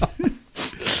 And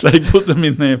they put them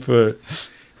in there for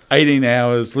 18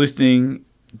 hours listening,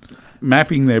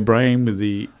 mapping their brain with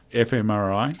the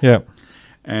fMRI. Yeah.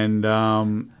 And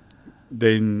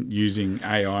then using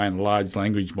AI and large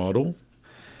language model,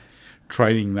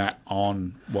 training that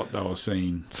on what they were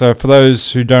seeing. So for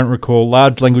those who don't recall,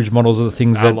 large language models are the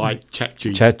things that... like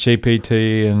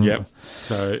ChatGPT and... Yep.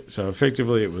 So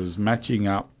effectively it was matching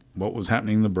up what was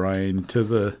happening in the brain to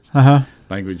the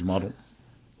language model.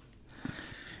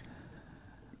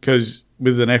 Because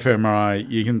with an fMRI,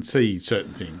 you can see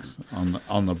certain things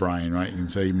on the brain, right? You can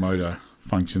see motor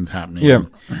functions happening. Yeah.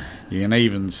 You can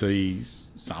even see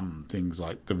some things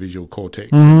like the visual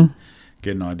cortex and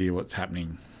get an idea what's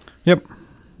happening. Yep.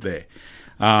 There.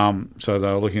 So they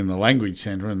were looking in the language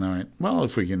center and they went, well,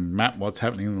 if we can map what's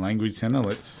happening in the language center,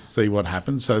 let's see what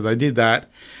happens. So they did that.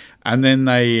 And then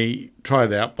they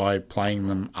tried it out by playing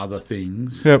them other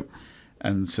things. Yep.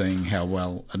 And seeing how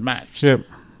well it matched. Yep.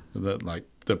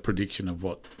 The prediction of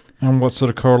what. And what sort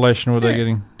of correlation were they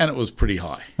getting? And it was pretty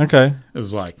high. Okay. It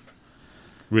was like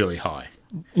really high.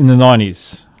 In the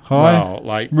 90s. High? Wow,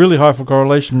 like really high for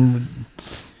correlation.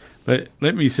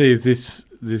 Let me see if this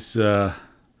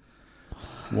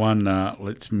one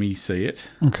lets me see it.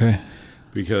 Okay.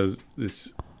 Because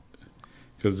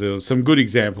there was some good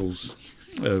examples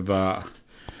of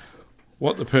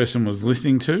what the person was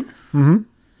listening to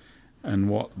and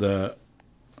what the...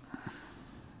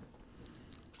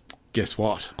 Guess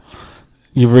what?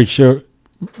 You've reached your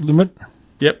limit?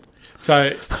 Yep.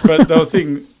 So, but the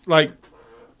thing, like,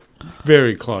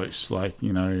 very close, like,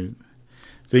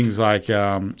 things like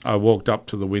I walked up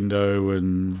to the window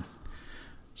and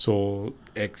saw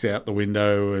X out the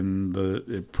window, and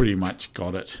it pretty much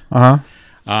got it.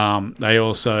 They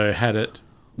also had it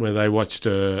where they watched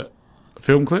a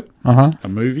film clip, a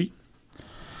movie,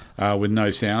 with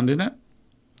no sound in it,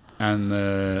 and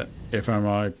the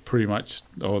fMRI pretty much,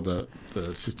 or the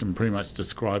system pretty much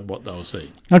described what they were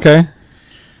seeing. Okay.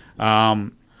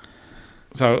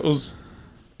 So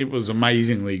it was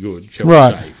amazingly good, shall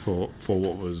Right. we say, for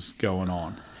what was going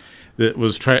on. It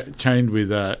was trained with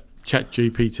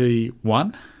ChatGPT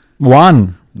 1.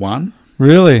 One.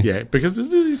 Really? Yeah, because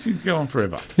these things go on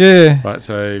forever. Yeah. Right,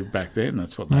 so back then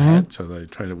that's what they had. So they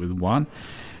trained it with 1,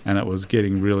 and it was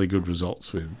getting really good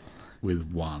results with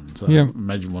 1. So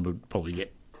imagine what it would probably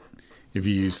get if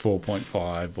you use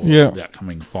 4.5 or the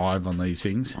upcoming 5 on these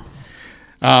things.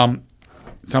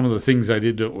 Some of the things they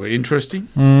did that were interesting.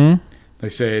 They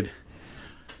said,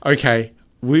 okay,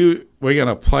 we're going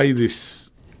to play this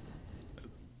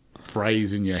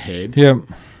phrase in your head,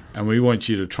 and we want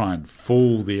you to try and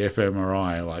fool the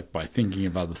fMRI, like by thinking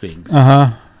of other things.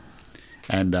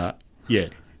 And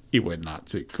it went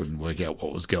nuts. It couldn't work out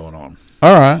what was going on.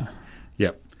 All right.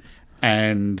 Yep.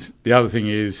 And the other thing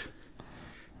is,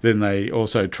 then they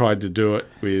also tried to do it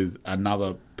with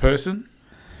another person.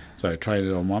 So train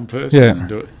it on one person and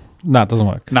do it. No, it doesn't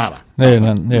work. Nada.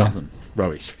 Nothing.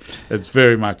 Rubbish. It's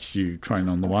very much you train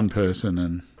on the one person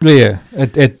and... Yeah.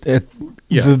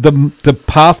 The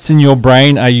paths in your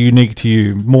brain are unique to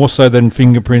you, more so than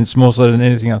fingerprints, more so than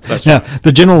anything else. That's now, right.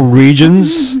 The general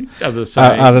regions are the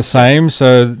same. Are the same.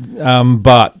 So,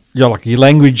 but your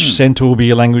language center will be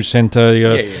your language center.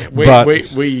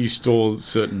 Where you store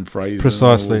certain phrases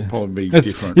precisely will probably be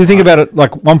different. You think about it,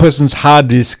 like one person's hard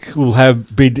disk will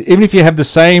even if you have the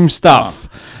same stuff.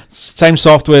 Same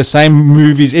software, same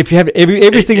movies. If you have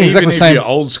everything exactly the same, even if you're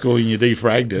old school and you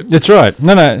defragged it, that's right.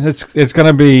 No, it's going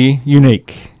to be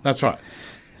unique. That's right.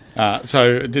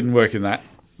 So it didn't work in that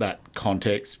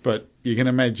context, but you can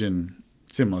imagine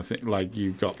similar thing. Like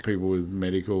you've got people with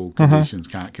medical conditions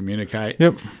can't communicate.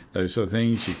 Yep, those sort of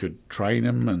things. You could train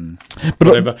them and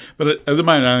whatever. But at the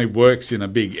moment, it only works in a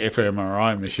big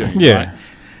fMRI machine. Yeah. Right?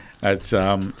 It's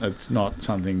not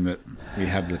something that we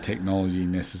have the technology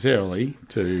necessarily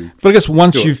to. But I guess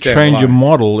once you've trained your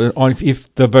model,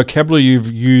 if the vocabulary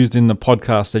you've used in the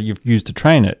podcast that you've used to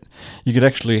train it, you could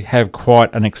actually have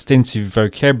quite an extensive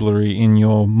vocabulary in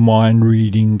your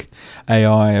mind-reading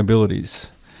AI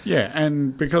abilities. Yeah,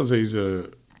 and because these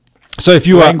are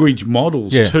language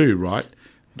models too, right?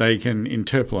 They can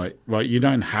interpolate, right? You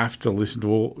don't have to listen to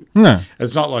all. No.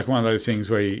 It's not like one of those things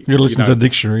where you listen to the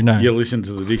dictionary, no. You listen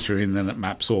to the dictionary and then it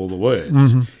maps all the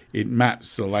words. It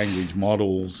maps the language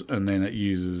models and then it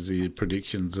uses the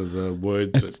predictions of the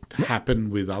words that happen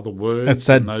with other words. It's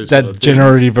that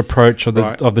generative approach of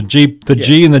the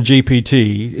G in the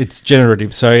GPT. It's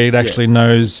generative, so it actually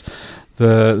knows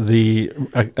the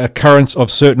occurrence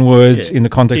of certain words in the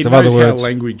context of other words. It knows how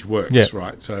language works,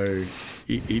 right? So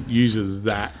it uses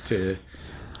that to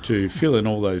fill in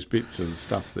all those bits of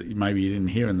stuff that maybe you didn't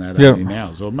hear in that 18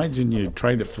 hours. Or imagine you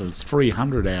trained it for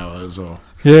 300 hours or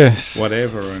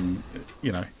whatever, and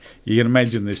you can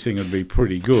imagine this thing would be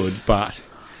pretty good, but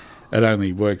it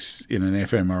only works in an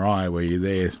fMRI where you're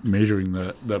there measuring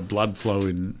the blood flow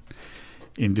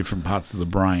in different parts of the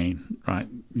brain, right?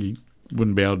 You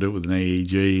wouldn't be able to do it with an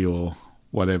EEG or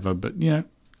whatever, but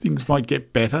things might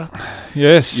get better.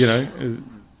 Yes.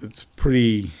 It's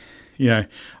pretty,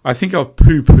 I think I've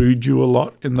poo-pooed you a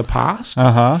lot in the past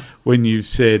when you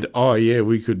said, oh, yeah,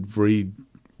 we could read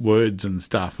words and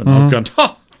stuff. And I've gone,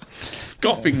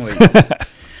 scoffingly.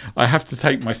 I have to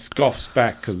take my scoffs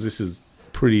back because this is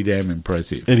pretty damn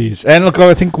impressive. It is. And look,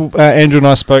 I think Andrew and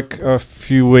I spoke a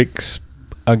few weeks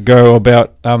ago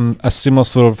about a similar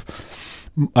sort of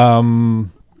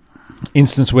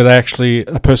instance where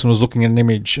a person was looking at an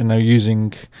image and they're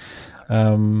using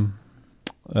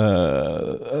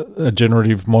a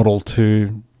generative model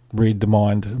to read the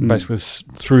mind, basically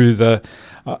through the.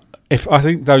 I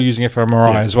think they were using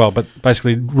fMRI as well, but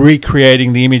basically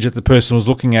recreating the image that the person was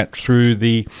looking at through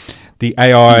the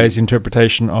AI's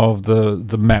interpretation of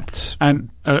the mapped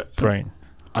brain.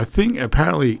 I think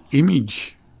apparently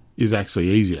image is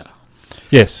actually easier.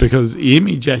 Yes, because the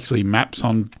image actually maps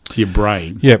onto your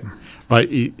brain. Yep.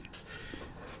 Right.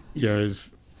 As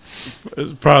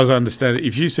far as I understand it,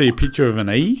 if you see a picture of an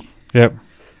E, there'll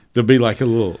be like a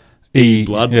little E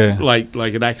blood, like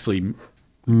it actually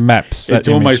maps. It's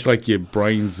almost like your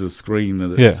brain's the screen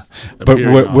that it's. But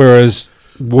whereas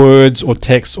words or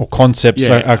text or concepts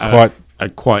are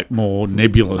quite more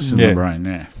nebulous in the brain.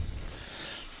 Yeah,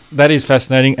 that is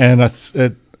fascinating, and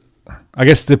I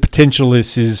guess the potential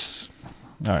is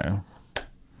I don't know,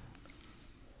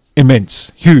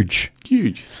 immense, huge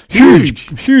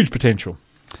potential.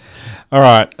 All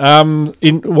right.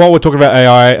 While we're talking about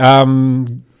AI,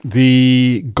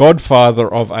 the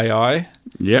godfather of AI,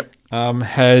 Yep.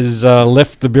 has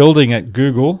left the building at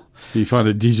Google. You find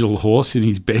a digital horse in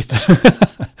his bed.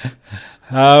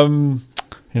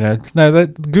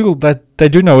 Google, they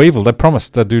do no evil. They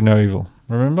promised they do no evil.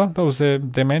 Remember? That was their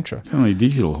mantra. It's only a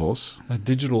digital horse. A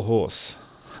digital horse.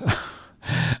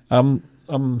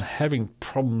 I'm having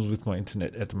problems with my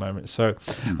internet at the moment. So,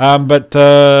 but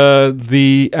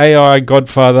the AI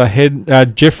godfather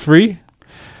Jeffrey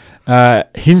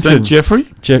Hinton. St. Jeffrey?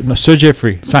 Sir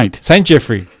Jeffrey. Saint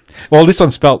Jeffrey. Well, this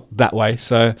one's spelt that way.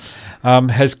 So,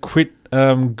 has quit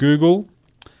Google,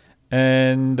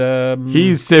 and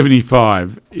he's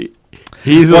 75.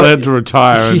 He's allowed to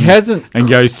retire. And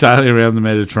go sailing around the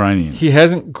Mediterranean. He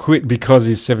hasn't quit because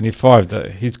he's 75, though.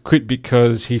 He's quit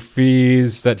because he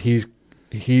fears that he's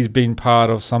been part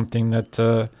of something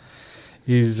that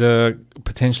is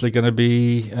potentially going to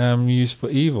be used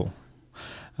for evil,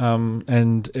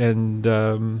 and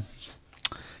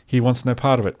he wants no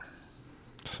part of it.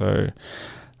 So,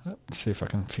 let's see if I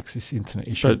can fix this internet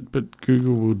issue. But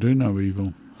Google will do no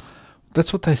evil.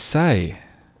 That's what they say.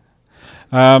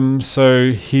 But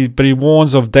he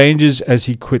warns of dangers as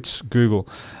he quits Google.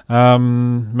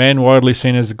 Man widely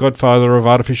seen as the godfather of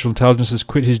artificial intelligence has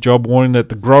quit his job, warning that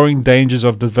the growing dangers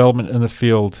of development in the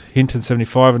field. Hinton,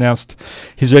 75, announced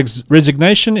his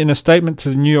resignation in a statement to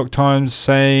the New York Times,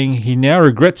 saying he now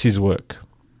regrets his work.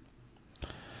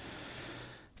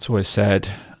 It's always sad.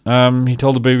 He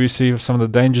told the BBC some of the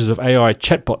dangers of AI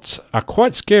chatbots are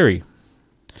quite scary.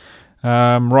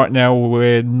 Right now,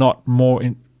 they're not more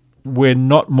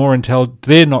intelligent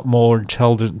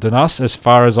than us, as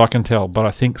far as I can tell. But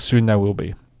I think soon they will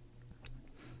be.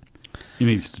 He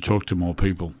needs to talk to more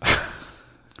people.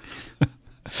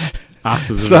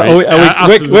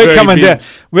 We're coming down.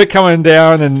 We're coming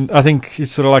down, and I think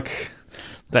it's sort of like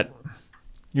that.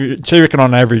 So you reckon,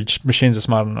 on average, machines are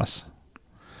smarter than us?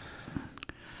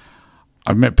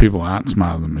 I've met people who aren't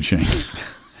smarter than machines.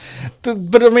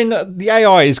 But I mean, the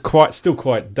AI is still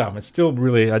quite dumb. It's still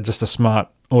really just a smart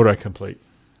autocomplete.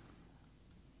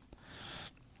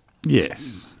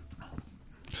 Yes.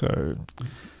 So.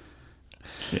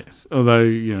 Yes. Although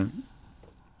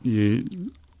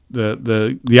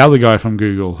the other guy from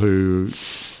Google who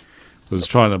was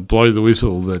trying to blow the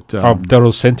whistle that that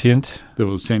was sentient.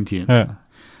 Yeah.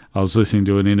 I was listening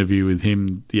to an interview with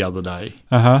him the other day,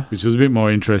 which was a bit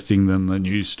more interesting than the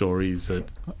news stories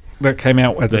that came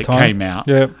out at the time.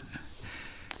 Yeah.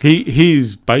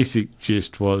 His basic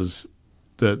gist was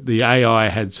that the AI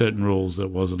had certain rules that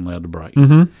it wasn't allowed to break.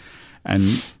 Mm-hmm.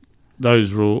 And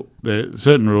those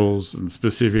certain rules, and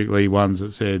specifically ones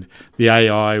that said the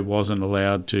AI wasn't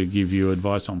allowed to give you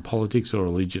advice on politics or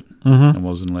religion, and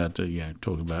wasn't allowed to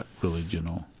talk about religion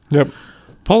or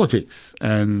politics.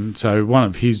 And so one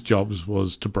of his jobs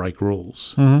was to break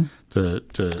rules, to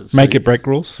make it break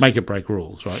rules,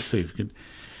 right? See if you could.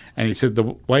 And he said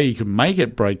the way he could make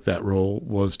it break that rule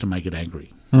was to make it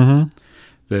angry.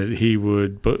 That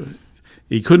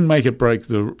he couldn't make it break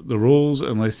the rules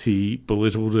unless he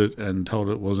belittled it and told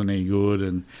it wasn't any good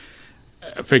and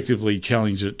effectively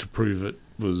challenged it to prove it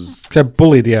was. So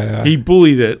bullied the AI. He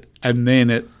bullied it, and then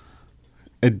it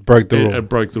broke the rule. It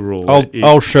broke the rule.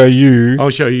 I'll show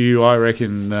you. I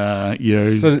reckon. So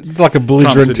it's like a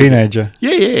belligerent teenager.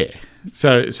 Yeah.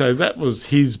 So that was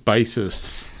his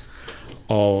basis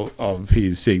of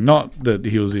his thing. Not that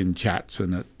he was in chats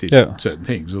and it did certain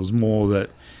things. It was more that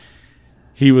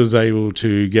he was able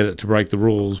to get it to break the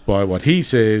rules by what he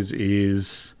says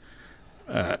is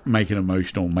make it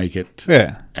emotional, make it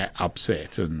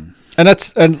upset, and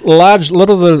that's a lot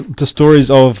of the stories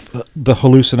of the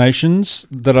hallucinations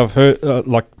that I've heard,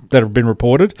 that have been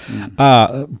reported,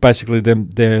 are basically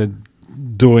they're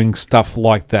doing stuff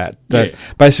like that.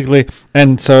 Basically,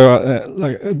 and so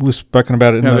we've spoken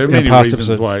about it in a past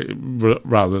episode. Why,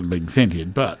 rather than being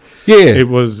sentient, but it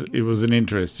was an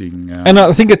interesting. And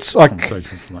I think it's like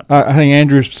I think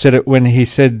Andrew said it when he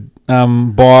said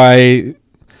by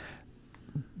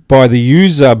the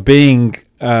user being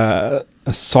a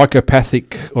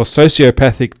psychopathic or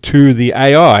sociopathic to the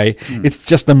AI, it's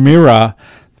just a mirroring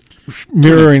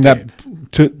that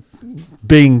to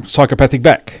being psychopathic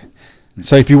back.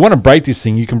 So if you want to break this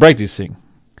thing, you can break this thing.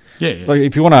 Yeah. Like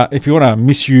if you want to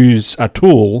misuse a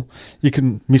tool, you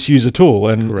can misuse a tool,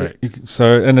 and correct.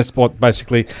 And that's what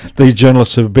basically these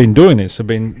journalists have been doing. Have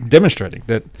been demonstrating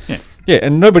that. Yeah,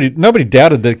 and nobody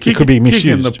doubted that it could be misused.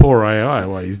 Kicking the poor AI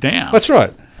while he's down. That's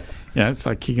right. Yeah, it's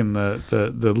like kicking the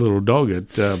little dog at.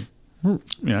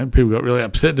 People got really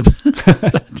upset about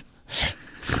that.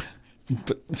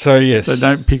 So yes, So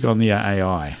don't pick on the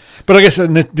AI. but I guess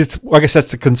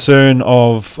that's the concern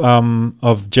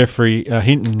of Jeffrey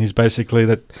Hinton is basically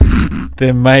that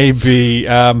there may be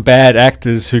bad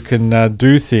actors who can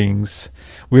do things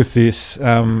with this,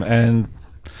 so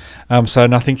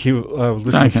I think he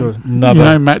listened to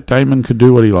another Matt Damon could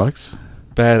do what he likes.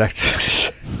 bad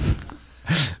actor.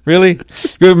 Really,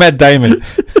 you're Matt Damon.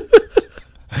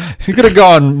 You could have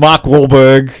gone Mark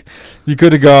Wahlberg. You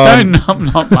could have gone. No,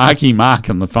 not Marky Mark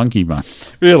and the Funky Mark.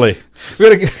 Really,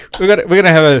 we're gonna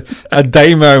have a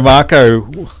Damo Marco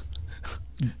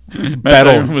Matt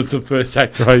battle. Damon was the first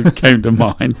actor I came to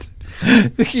mind.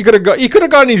 You could have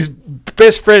gone his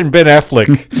best friend Ben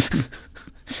Affleck.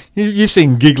 You've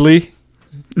seen Giggly.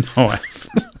 No, I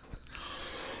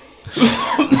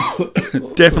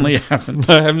definitely haven't.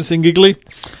 No, I haven't seen Giggly.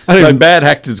 So bad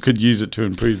actors could use it to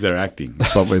improve their acting.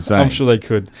 That's what we're saying. I'm sure they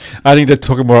could. I think they're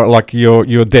talking more like your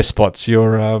despots,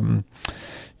 your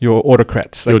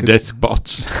autocrats. They Your could-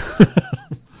 despots.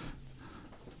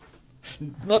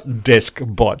 not desk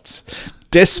bots,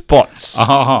 despots.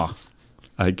 Ah,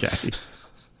 okay.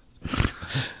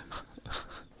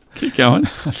 Keep going.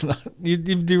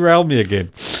 You've derailed me again.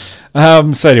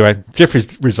 So anyway,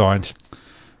 Jeffrey's resigned.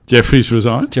 Jeffrey's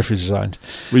resigned.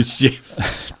 Which Which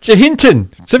Jeff? Hinton,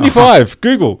 75,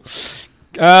 Google.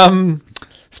 Speaking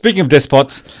of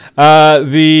despots,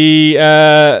 the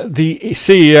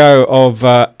CEO of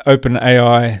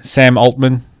OpenAI, Sam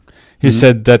Altman, he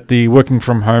said that the working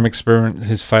from home experiment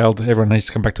has failed. Everyone needs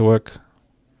to come back to work.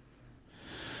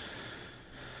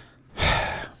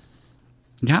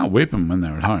 You can't whip them when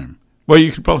they're at home. Well,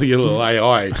 you could probably get a little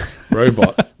AI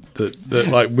robot that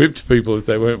like whipped people if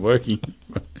they weren't working.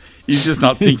 You're just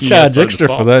not thinking. You charge outside extra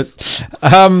the for box.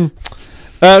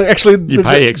 that. Actually, You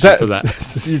pay extra for that.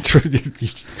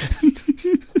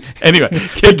 Anyway,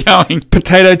 keep going.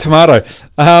 Potato, tomato.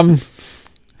 I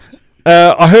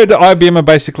heard that IBM are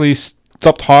basically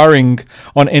stopped hiring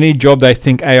on any job they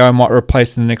think AI might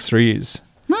replace in the next 3 years.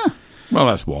 Well,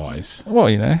 that's wise. Well,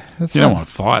 that's You don't want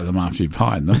to fire them after you've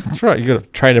hired them. That's right. You got to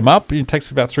train them up. It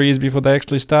takes about 3 years before they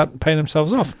actually start paying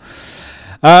themselves off.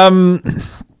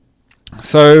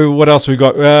 So what else we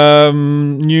got?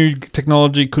 New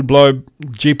technology could blow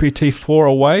GPT-4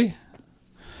 away,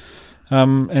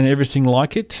 and everything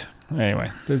like it.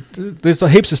 Anyway, there's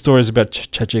heaps of stories about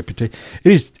ChatGPT.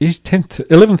 It is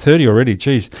 11:30 already.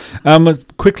 Jeez. Let's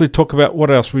quickly talk about what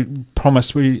else we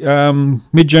promised.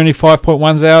 Midjourney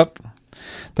 5.1's out.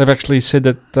 They've actually said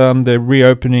that they're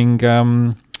reopening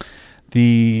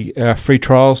the free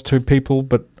trials to people,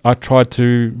 but I tried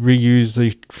to reuse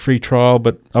the free trial,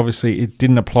 but obviously it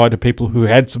didn't apply to people who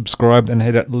had subscribed and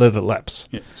had let it lapse.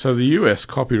 Yeah. So the US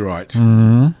copyright,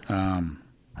 whoever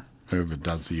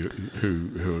does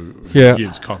who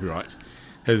gives copyrights,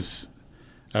 has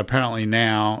apparently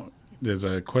now there's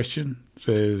a question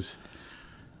says,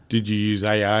 did you use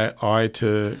AI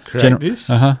to create this?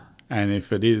 And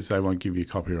if it is, they won't give you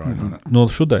copyright on it. Nor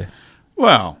should they.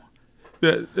 Well,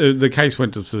 the case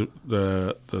went to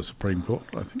the Supreme Court,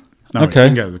 I think. No, Okay. it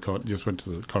didn't go to the court. It just went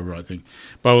to the copyright thing.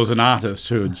 But it was an artist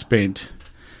who had spent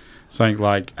something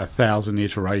like 1,000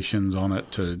 iterations on it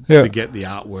to get the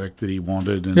artwork that he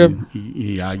wanted, and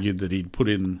he argued that he'd put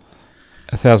in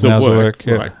 1,000 hours of work,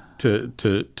 right, to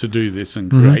do this and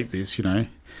create this.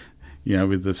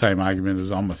 With the same argument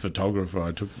as I'm a photographer,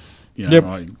 I took,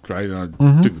 I graded, I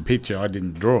took the picture, I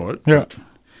didn't draw it. Yeah.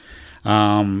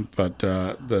 But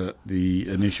the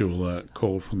initial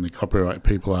call from the copyright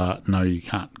people are, no, you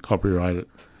can't copyright it,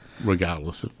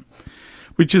 regardless of,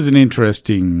 which is an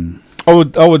interesting. I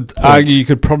would argue you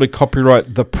could probably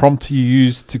copyright the prompt you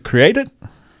used to create it,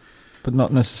 but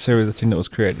not necessarily the thing that was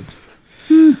created.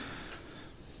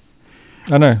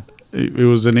 I know. It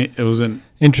was an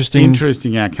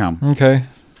interesting outcome. Okay.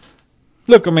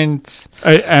 Look, I mean,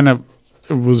 And it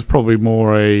was probably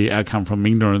more a outcome from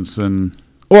ignorance than.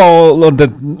 well,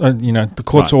 the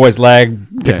courts always lag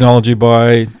technology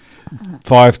by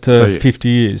 5 to 50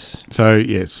 years. So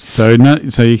yes, so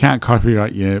you can't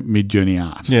copyright your Midjourney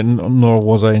art. Yeah, nor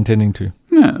was I intending to.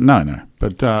 No.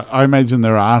 But I imagine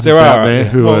there are artists out there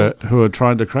who are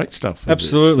trying to create stuff.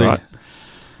 Absolutely. This,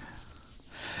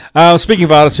 right? Speaking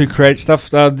of artists who create stuff,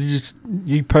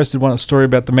 you posted a story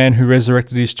about the man who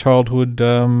resurrected his childhood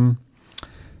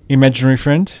imaginary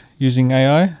friend using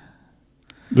AI.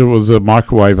 There was a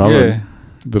microwave oven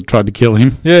that tried to kill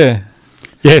him. Yeah.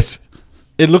 Yes.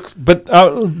 It looked, but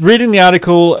reading the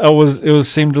article, it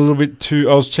seemed a little bit too.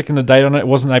 I was checking the date on it. It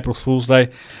wasn't April Fool's Day.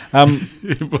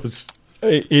 It was.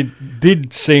 it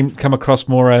did come across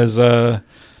more as a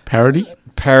Parody?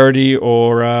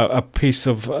 or a piece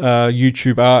of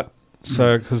YouTube art.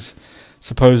 So, because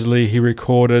supposedly he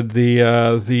recorded the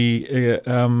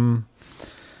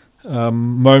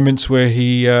moments where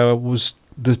he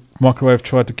the microwave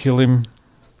tried to kill him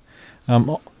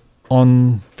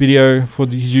on video for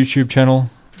his YouTube channel.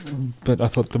 But I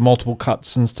thought the multiple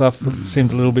cuts and stuff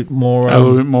seemed a little bit more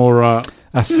a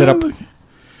setup.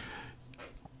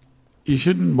 You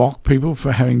shouldn't mock people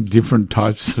for having different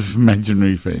types of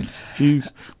imaginary fans.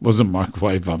 His was a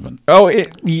microwave oven. Oh, yeah,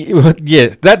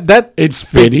 that It's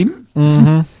fed him,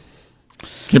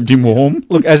 kept him warm.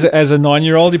 Look, as a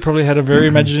 9-year-old, he probably had a very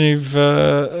imaginative,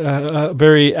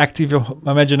 very active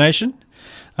imagination.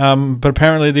 But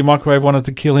apparently, the microwave wanted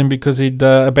to kill him because he'd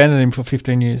abandoned him for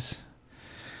 15 years.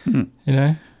 You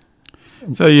know.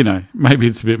 So maybe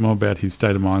it's a bit more about his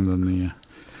state of mind than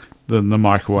the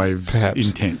microwave's Perhaps.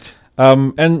 intent.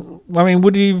 And I mean,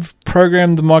 would he have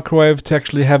programmed the microwave to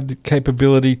actually have the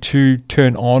capability to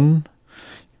turn on?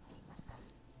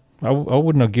 I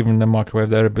wouldn't have given the microwave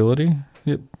that ability.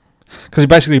 Because he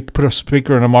basically put a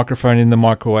speaker and a microphone in the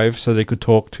microwave so they could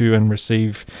talk to and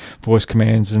receive voice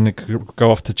commands, and it could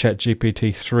go off to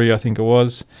ChatGPT-3, I think it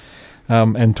was,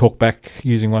 and talk back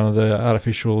using one of the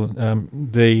artificial,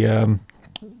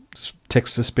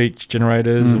 text-to-speech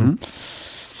generators. And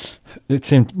it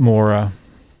seemed more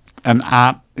An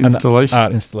art installation.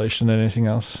 art installation than anything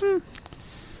else.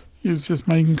 He was just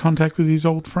making contact with his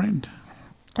old friend.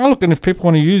 Oh, look, and if people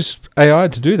want to use AI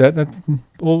to do that,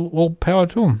 all power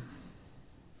to them.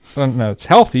 I don't know. It's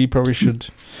healthy. You probably should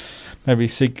maybe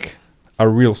seek a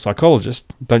real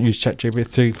psychologist. Don't use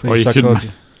ChatGPT for your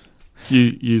psychology.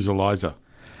 You use Eliza.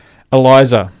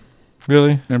 Eliza.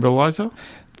 Really? Remember Eliza?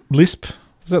 Lisp?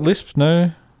 Was that Lisp?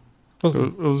 No.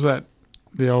 It was that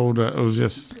the old, it was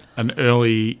just an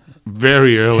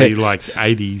very early, Text. like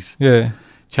 80s Yeah.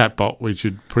 chatbot, which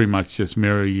would pretty much just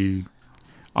mirror you.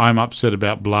 I'm upset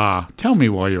about blah. Tell me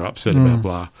why you're upset about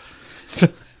blah.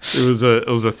 It was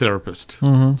a therapist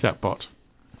chatbot.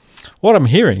 What I'm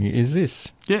hearing is this.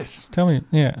 Yes. Tell me.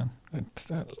 Yeah.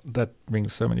 That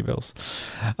rings so many bells.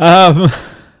 What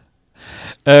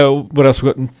else we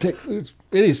got in tech?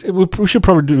 We should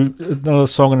probably do another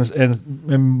song and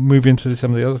move into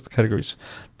some of the other categories.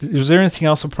 Was there anything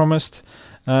else I promised?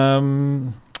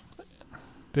 There's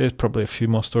probably a few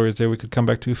more stories there we could come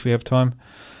back to if we have time.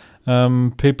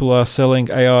 People are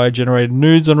selling AI-generated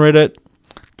nudes on Reddit.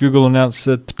 Google announced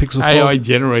that Pixel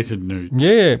AI-generated nudes.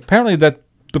 Yeah, apparently that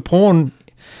the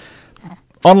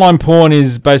online porn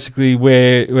is basically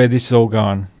where this is all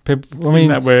going. Isn't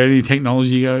that where any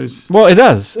technology goes? Well, it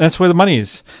does. That's where the money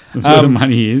is. That's where the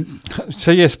money is.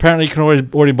 So yes, apparently you can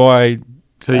already buy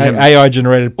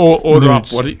AI-generated or order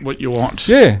nudes. up what you want.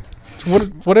 Yeah. So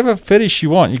whatever fetish you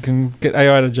want, you can get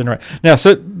AI to generate. Now,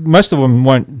 so most of them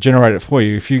won't generate it for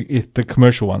you if the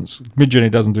commercial ones. Midjourney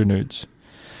doesn't do nudes.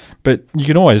 But you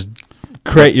can always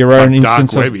create your own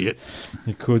instance of it.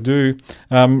 You could do.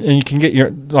 And you can get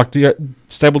the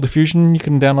Stable Diffusion, you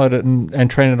can download it and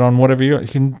train it on whatever you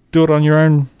can do it on your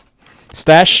own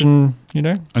stash and,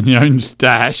 On your own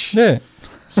stash. Yeah.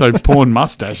 So porn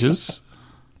mustaches.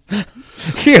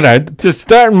 Just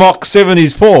don't mock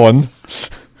 70s porn.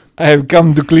 I have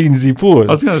come to clean the pool.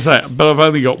 I was going to say, but I've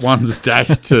only got one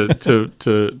stash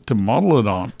to model it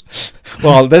on.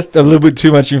 Well, that's a little bit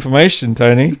too much information,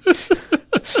 Tony.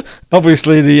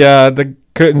 Obviously, the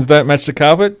curtains don't match the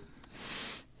carpet.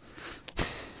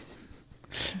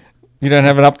 You don't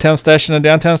have an uptown stash and a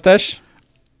downtown stash?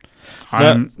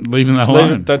 I'm leaving that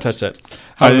alone. Don't touch that.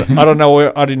 I don't know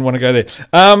where. I didn't want to go there.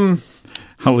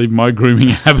 I'll leave my grooming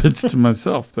habits to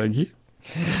myself. Thank you.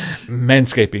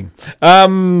 Manscaping.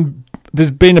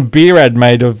 There's been a beer ad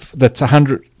made that's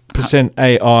 100%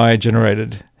 AI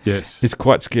generated. Yes. It's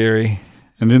quite scary.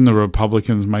 And didn't the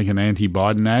Republicans make an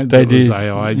anti-Biden ad They that was did.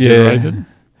 AI Yeah. generated?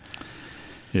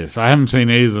 Yes, I haven't seen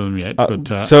either of them yet.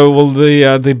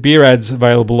 The beer ad's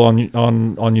available on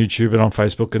YouTube and on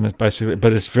Facebook, and it's basically,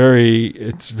 but it's very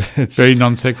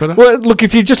non sequitur. Well, look,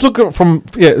 if you just look at it from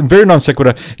very non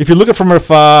sequitur. If you look at it from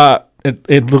afar,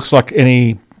 it looks like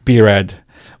any beer ad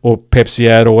or Pepsi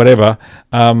ad or whatever.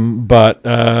 But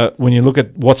when you look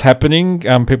at what's happening,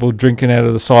 people drinking out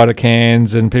of the cider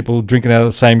cans and people drinking out of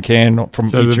the same can from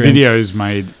So each the end video's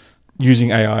made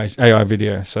AI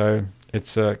video. So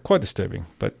it's quite disturbing.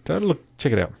 But look,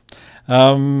 check it out.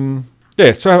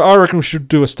 So I reckon we should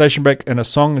do a station break and a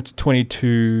song. It's 20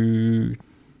 to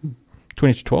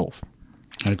 12.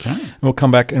 Okay. And we'll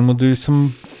come back and we'll do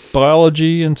some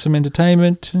biology and some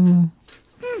entertainment and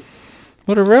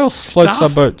whatever else floats our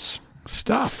boats.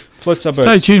 Stuff. Float suburbs.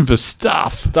 Stay tuned for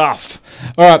stuff. Stuff.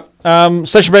 All right.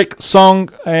 Station break song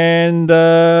and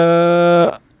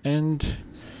all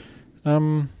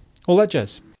that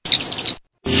jazz.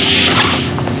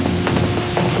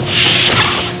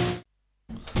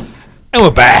 And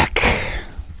we're back.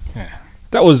 Yeah.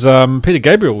 That was Peter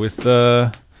Gabriel with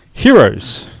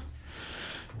Heroes.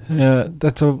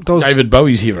 That was David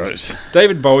Bowie's Heroes.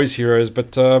 David Bowie's Heroes,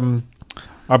 but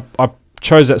I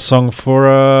chose that song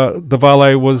for the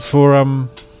valet was for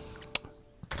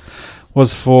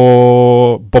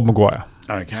Bob Maguire.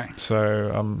 Okay.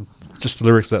 So just the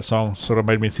lyrics of that song sort of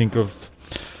made me think of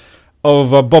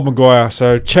Bob Maguire.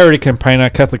 So charity campaigner,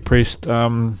 Catholic priest,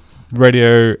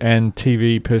 radio and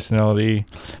TV personality,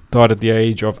 died at the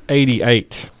age of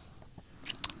 88.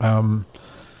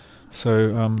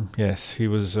 Yes, he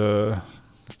was a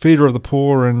feeder of the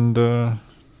poor and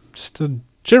just a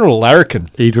general larrikin.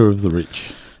 Eater of the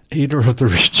rich. Eater of the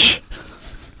rich.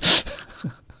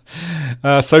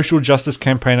 Social justice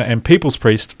campaigner and people's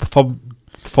priest, Bob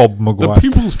Maguire. The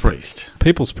People's Priest.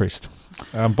 People's priest.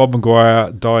 Bob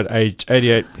Maguire died aged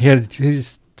 88. He had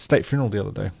his state funeral the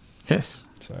other day. Yes.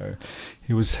 So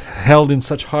he was held in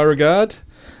such high regard.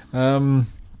 Heard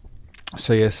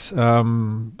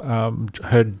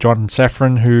John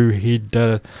Safran, who he'd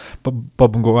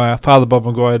Bob Maguire, Father Bob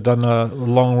Maguire, had done a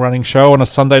long-running show on a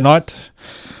Sunday night.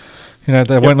 You know,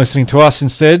 they weren't listening to us.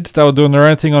 Instead, they were doing their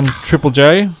own thing on Triple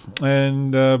J.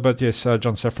 And John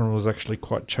Safran was actually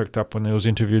quite choked up when he was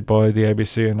interviewed by the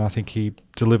ABC, and I think he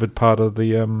delivered part of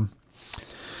the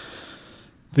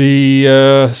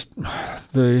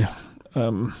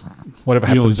whatever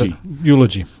happened.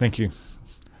 Eulogy. Thank you.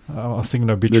 I was thinking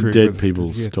of obituary. The dead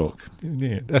people's talk.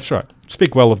 Yeah, that's right.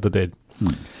 Speak well of the dead.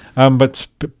 But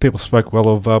people spoke well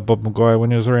of Bob Maguire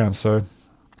when he was around. So,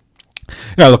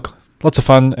 look, lots of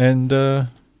fun and a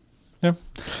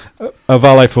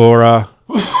valet for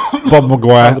Bob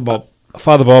Maguire.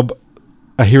 Father Bob,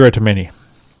 a hero to many.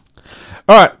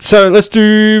 All right, so let's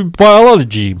do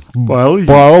biology.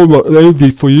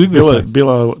 Biology for you.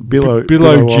 Biology.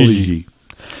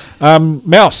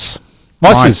 Mouse.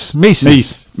 Mice.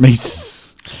 Mice's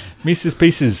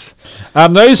pieces.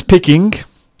 Nose picking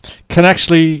can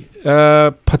actually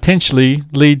potentially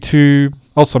lead to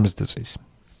Alzheimer's disease,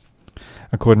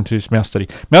 according to this mouse study.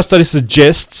 Mouse study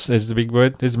suggests, there's the big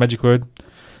word, there's the magic word.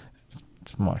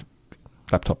 It's my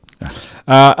laptop.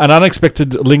 An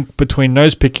unexpected link between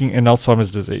nose picking and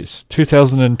Alzheimer's disease.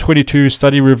 2022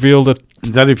 study revealed that...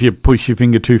 Is that if you push your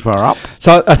finger too far up?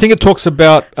 So I think it talks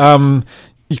about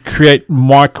you create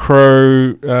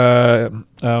micro...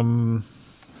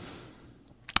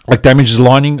 like damaged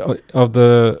lining of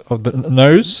the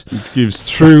nose,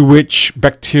 through which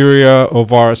bacteria or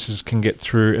viruses can get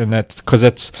through, and that because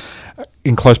that's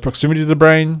in close proximity to the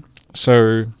brain.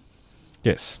 So,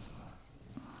 yes.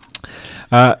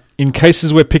 In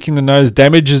cases where picking the nose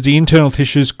damages the internal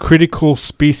tissues, critical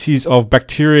species of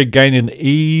bacteria gain an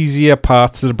easier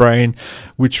path to the brain,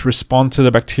 which respond to the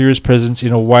bacteria's presence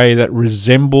in a way that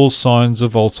resembles signs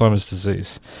of Alzheimer's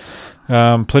disease.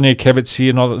 Plenty of caveats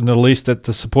here, not in the least that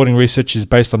the supporting research is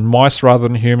based on mice rather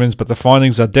than humans, but the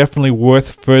findings are definitely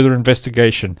worth further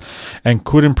investigation and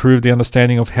could improve the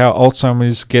understanding of how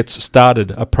Alzheimer's gets started,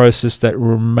 a process that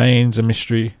remains a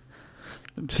mystery.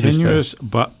 Tenuous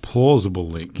but plausible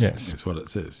link. Yes. Is what it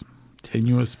says.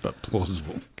 Tenuous but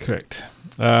plausible. Correct.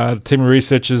 A team of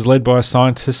researchers led by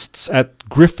scientists at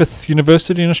Griffith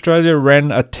University in Australia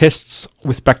ran a tests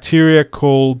with bacteria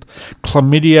called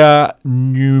Chlamydia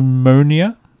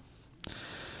pneumoniae.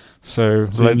 So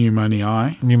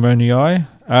pneumoniae,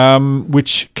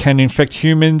 which can infect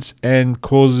humans and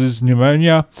causes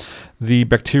pneumonia. The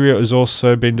bacteria has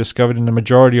also been discovered in the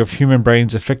majority of human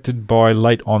brains affected by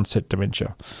late onset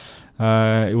dementia.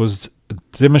 It was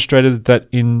demonstrated that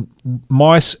in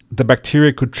mice, the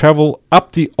bacteria could travel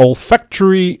up the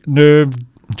olfactory nerve,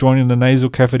 joining the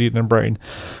nasal cavity in the brain.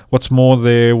 What's more,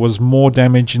 there was more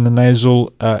damage in the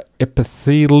nasal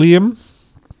epithelium,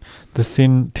 the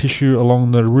thin tissue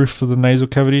along the roof of the nasal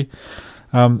cavity,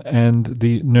 and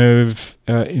the nerve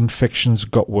infections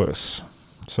got worse.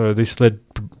 So this led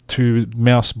to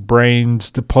mouse brains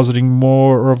depositing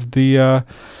more of the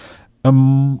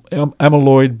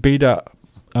amyloid beta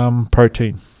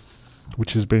protein,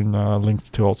 which has been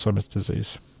linked to Alzheimer's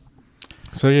disease.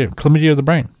 So yeah, chlamydia of the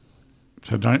brain.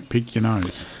 So don't pick your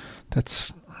nose.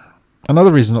 That's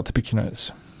another reason not to pick your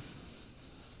nose.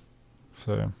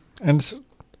 So, and it's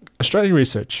Australian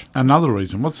research. Another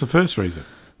reason. What's the first reason?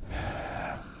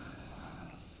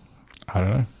 I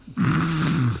don't know.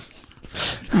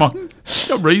 Come on.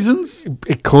 Got reasons?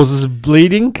 It causes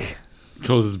bleeding.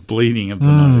 Causes bleeding of the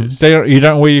nose. You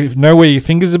don't know where your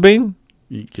fingers have been?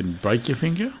 You can break your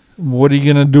finger. What are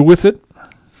you going to do with it?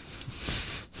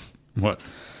 What?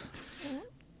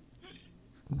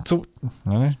 So,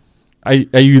 are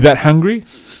you that hungry?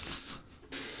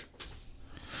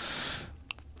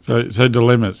 So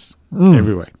dilemmas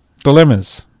everywhere.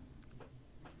 Dilemmas.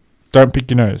 Don't pick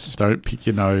your nose. Don't pick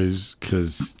your nose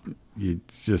because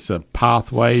it's just a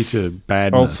pathway to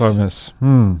badness. Alzheimer's.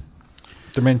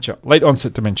 Dementia. Late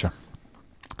onset dementia.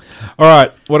 All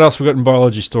right. What else we got in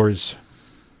biology stories?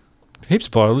 Heaps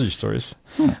of biology stories.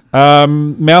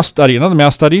 Mouse study. Another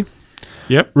mouse study.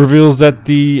 Yep. Reveals that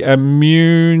the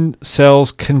immune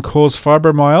cells can cause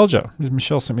fibromyalgia.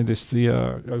 Michelle sent me this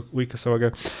a week or so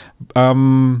ago.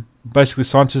 Basically,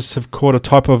 scientists have caught a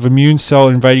type of immune cell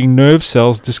invading nerve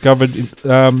cells, discovering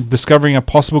a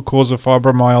possible cause of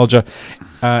fibromyalgia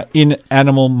in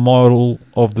animal model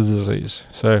of the disease.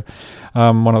 So,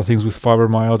 one of the things with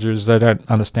fibromyalgia is they don't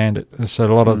understand it. So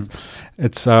a lot of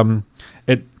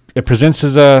it presents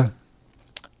as a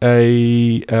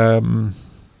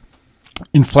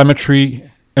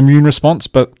inflammatory immune response,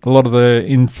 but a lot of the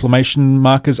inflammation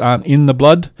markers aren't in the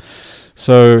blood.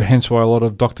 So hence why a lot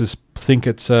of doctors think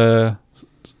it's a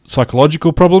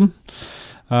psychological problem.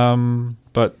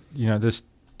 But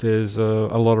there's a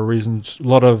lot of reasons, a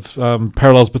lot of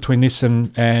parallels between this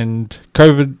and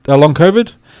COVID, long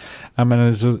COVID. And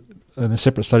there's in a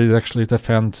separate study actually they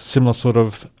found similar sort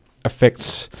of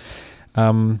effects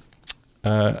in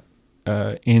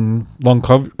long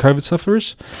COVID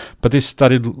sufferers. But this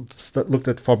study looked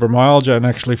at fibromyalgia and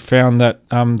actually found that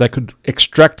they could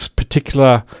extract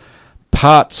particular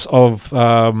parts of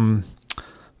somebody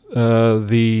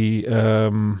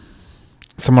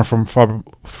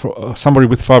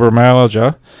with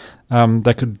fibromyalgia.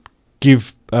 They could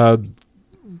give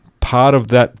part of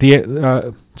that.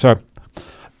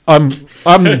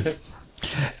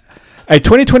 A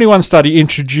 2021 study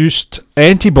introduced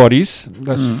antibodies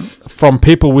from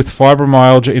people with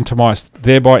fibromyalgia into mice,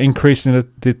 thereby increasing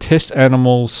the test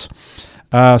animals'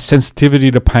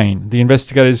 sensitivity to pain. The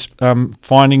investigators'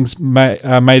 findings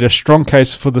made a strong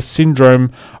case for the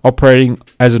syndrome operating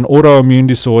as an autoimmune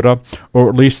disorder, or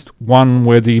at least one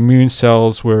where the immune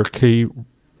cells were a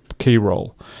key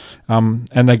role.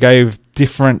 And they gave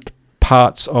different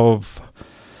parts of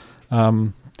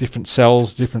different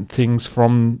cells, different things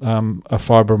from a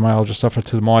fibromyalgia sufferer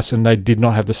to the mice, and they did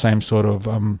not have the same sort of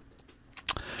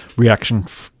reaction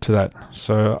to that.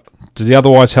 So the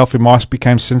otherwise healthy mice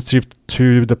became sensitive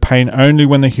to the pain only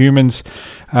when the human's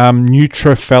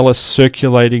neutrophils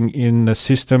circulating in the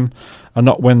system, and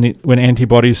not when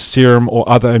antibodies, serum, or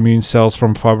other immune cells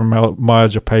from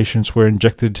fibromyalgia patients were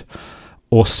injected,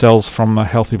 or cells from a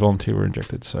healthy volunteer were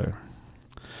injected. So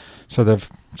they've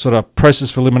sort of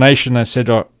process for elimination. They said,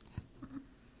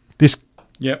 this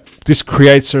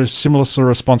creates a similar sort of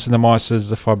response in the mice as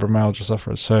the fibromyalgia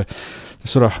sufferers. So they're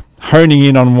sort of honing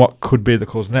in on what could be the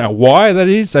cause. Now, why that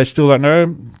is, they still don't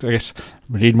know. I guess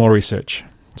we need more research.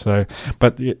 So,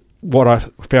 but what I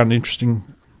found interesting,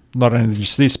 not only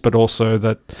just this, but also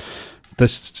that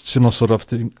there's similar sort of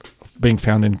thing being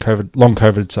found in long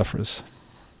COVID sufferers.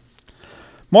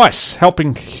 Mice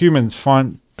helping humans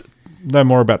know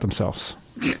more about themselves.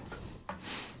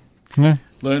 Yeah.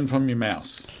 Learn from your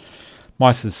mouse.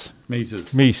 Mice.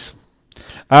 Mice.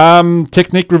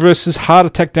 Technique reverses heart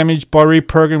attack damage by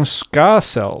reprogramming scar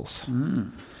cells. I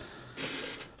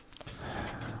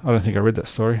don't think I read that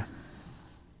story.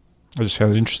 I just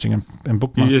found it interesting and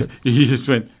bookmarked it. You just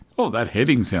went, oh, that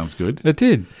heading sounds good. It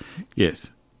did.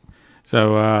 Yes.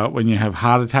 So when you have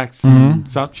heart attacks and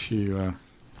such, you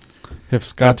have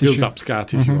scar tissue. Builds up scar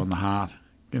tissue on the heart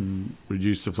and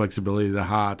reduce the flexibility of the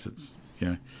heart. It's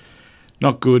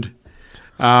not good.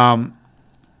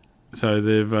 So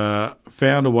they've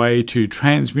found a way to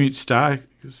transmute scar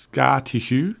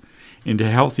tissue into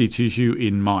healthy tissue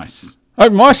in mice. Oh,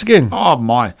 mice again. Oh,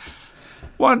 mice.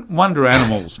 Wonder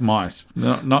animals, mice,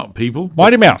 not people.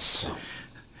 Mighty Mouse.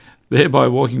 Thereby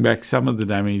walking back some of the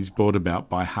damage brought about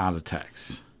by heart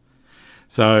attacks.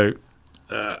 So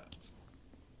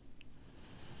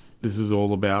this is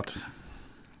all about...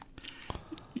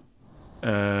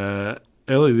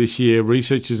 earlier this year,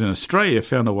 researchers in Australia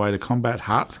found a way to combat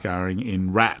heart scarring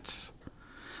in rats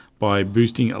by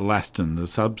boosting elastin. The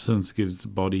substance gives the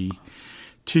body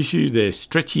tissue their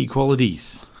stretchy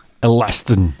qualities.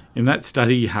 Elastin. In that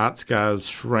study, heart scars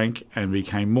shrank and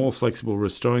became more flexible,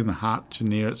 restoring the heart to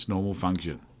near its normal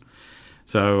function.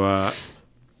 So,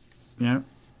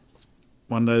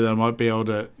 one day they might be able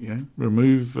to,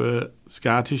 remove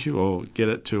scar tissue or get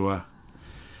it to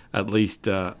at least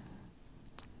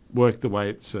work the way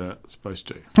it's supposed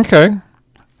to. Okay.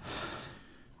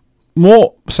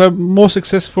 more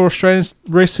success for Australian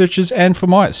researchers and for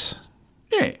mice.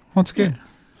 Yeah. Once again.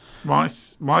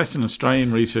 Mice and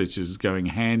Australian researchers going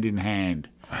hand in hand,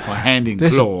 or hand in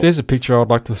claw. There's a picture I'd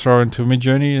like to throw into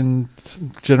Midjourney and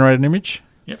generate an image.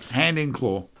 Yep, hand in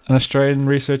claw. An Australian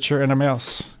researcher and a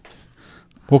mouse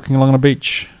walking along a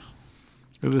beach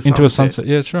into a sunset.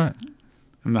 Yeah, that's right.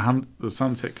 And the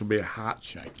sunset could be a heart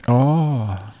shape.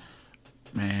 Oh,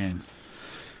 man.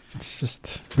 It's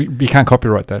just we can't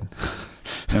copyright that.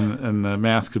 and the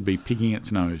mouse could be picking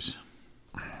its nose.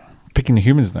 Picking the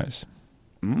human's nose.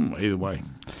 Either way.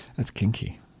 That's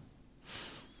kinky.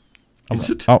 Is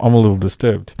it? I'm a little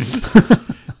disturbed. I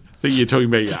think you're talking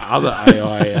about your other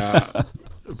AI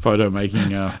photo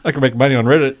making. I can make money on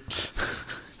Reddit.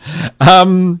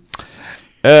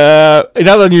 In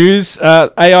other news,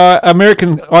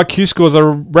 American IQ scores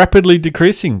are rapidly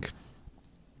decreasing.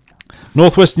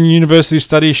 Northwestern University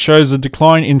study shows a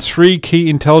decline in 3 key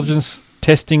intelligence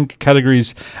testing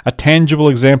categories, a tangible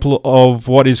example of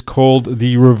what is called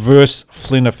the reverse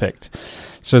Flynn effect.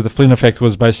 So the Flynn effect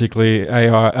was basically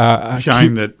AI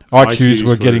showing that IQs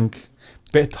were getting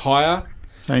bit higher.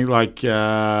 Saying like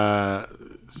a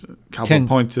couple of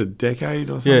points a decade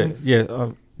or something? Yeah.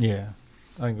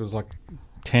 I think it was like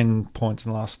 10 points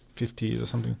in the last 50 years or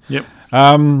something. Yep.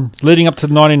 Leading up to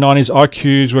the 1990s,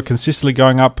 IQs were consistently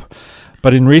going up,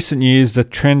 but in recent years, the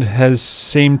trend has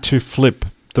seemed to flip.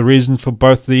 The reasons for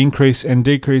both the increase and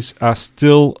decrease are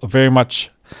still very much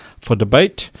for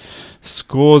debate.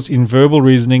 Scores in verbal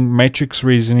reasoning, matrix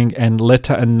reasoning, and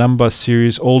letter and number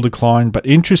series all declined, but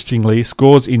interestingly,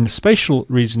 scores in spatial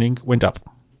reasoning went up.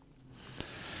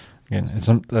 Again, it's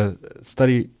a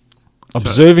study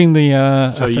observing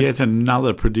So yet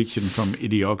another prediction from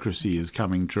Idiocracy is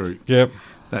coming true. Yep.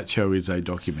 That show is a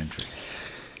documentary.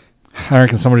 I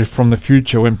reckon somebody from the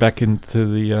future went back into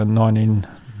the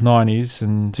 1990s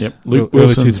and Luke early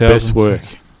Wilson's 2000s. best work.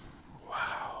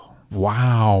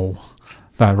 Wow.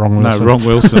 No, wrong Wilson. No, wrong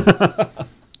Wilson.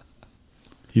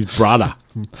 His brother.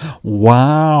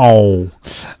 Wow.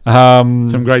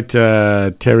 Some great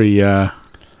Terry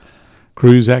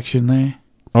Crews action there.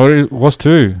 Oh, it was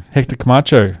too. Hector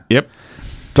Camacho. Yep.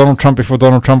 Donald Trump before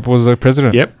Donald Trump was the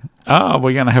president. Yep.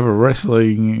 We're going to have a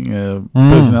wrestling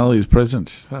personalities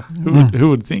present. Who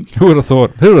would think? Who would have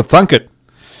thought? Who would have thunk it?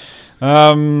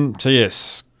 So,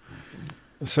 yes.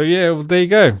 So, yeah, well, there you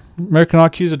go. American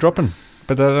IQs are dropping,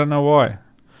 but I don't know why.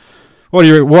 Why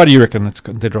do you reckon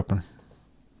they're dropping?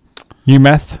 New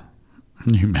math?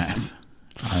 New math.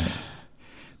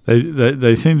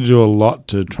 They seem to do a lot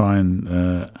to try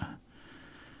and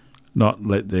not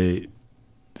let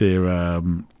their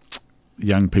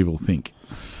young people think.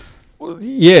 Well,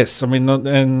 yes, I mean,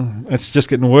 and it's just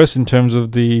getting worse in terms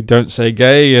of the don't say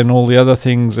gay and all the other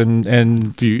things and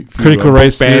critical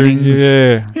race bannings.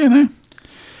 Yeah, you know,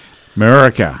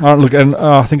 America. Look, and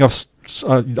I think I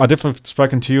definitely have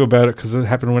spoken to you about it because it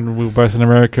happened when we were both in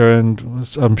America, and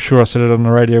I'm sure I said it on the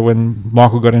radio when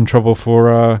Michael got in trouble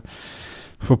for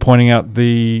pointing out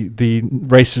the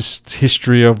racist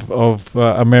history of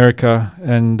America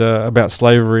and about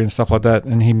slavery and stuff like that,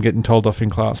 and him getting told off in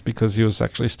class because he was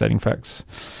actually stating facts.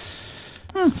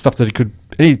 Stuff that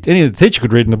any of the teacher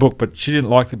could read in the book, but she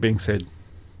didn't like it being said.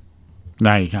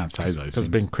 No, you can't say those things.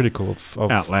 Being critical of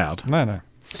out loud. No.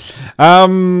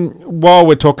 While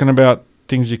we're talking about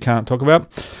things you can't talk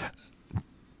about,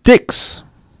 dicks,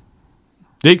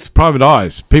 private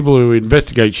eyes, people who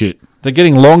investigate shit. They're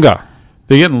getting longer.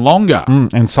 They're getting longer.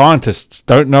 And scientists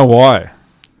don't know why.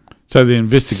 So the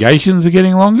investigations are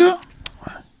getting longer?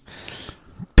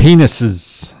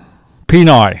 Penises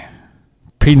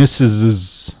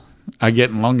are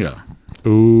getting longer.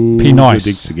 Ooh, Penis. The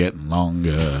dicks are getting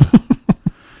longer.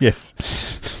 Yes.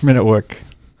 Men at work.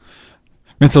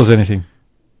 Mental as anything.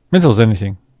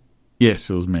 Yes,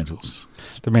 it was mentals.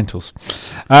 The mentals.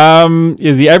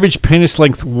 The average penis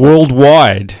length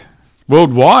worldwide.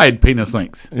 Worldwide penis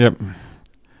length. Yep.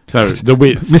 So the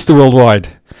width. Mr. Worldwide.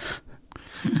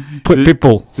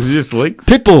 Pitbull. Is it just length?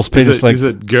 Pitbull's penis length. Is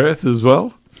it girth as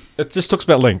well? It just talks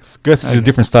about length. Girth is a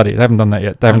different study. They haven't done that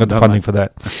yet. They haven't got the funding for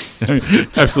that.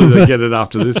 Hopefully they get it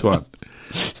after this one.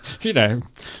 You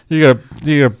gotta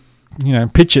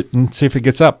pitch it and see if it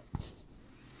gets up.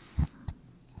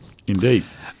 Indeed.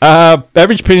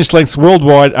 Average penis lengths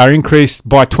worldwide are increased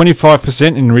by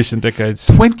 25% in recent decades.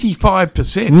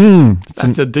 25%?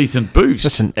 That's a decent boost.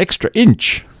 That's an extra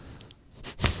inch.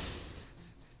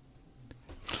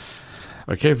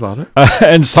 Okay, Vlado.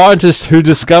 And scientists who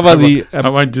discover I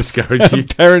won't discourage you.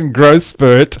 Apparent growth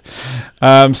spurt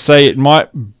say it might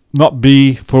not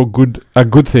be for a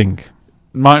good thing.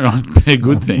 Might not be a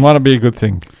good thing. Might not be a good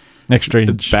thing. extra It's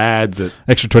inch, bad that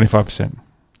extra 25%.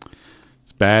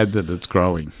 it's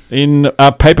growing. In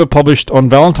a paper published on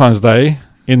Valentine's Day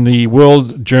in the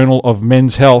World Journal of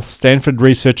Men's Health, Stanford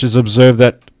researchers observed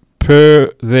that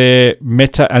per their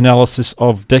meta-analysis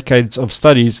of decades of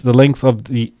studies, the length of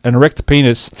an erect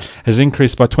penis has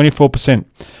increased by 24%,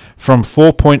 from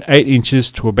 4.8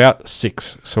 inches to about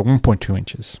 6, so 1.2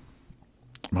 inches.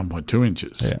 1.2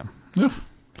 inches. Yeah. Ugh.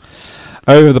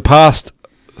 Over the past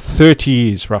 30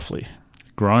 years, roughly.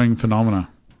 Growing phenomena.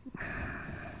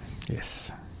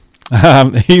 Yes.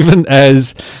 Even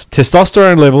as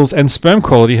testosterone levels and sperm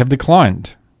quality have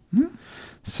declined.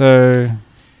 So...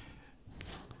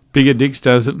 Bigger dicks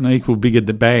doesn't equal bigger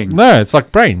bang. No, it's like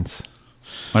brains.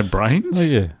 My brains? Oh,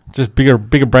 yeah. Just bigger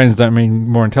brains don't mean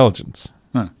more intelligence.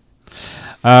 Huh.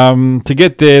 To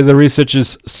get there, the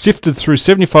researchers sifted through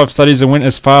 75 studies and went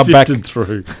as far back as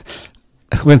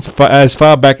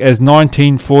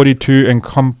 1942 and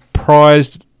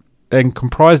comprised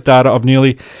data of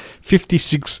nearly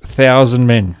 56,000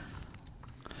 men.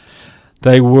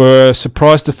 They were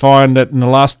surprised to find that in the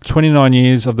last 29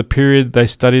 years of the period they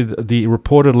studied, the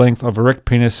reported length of erect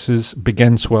penises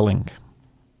began swelling.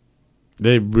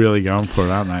 They're really going for it,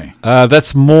 aren't they?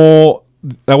 That's more.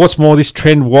 What's more, this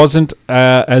trend wasn't,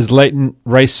 as latent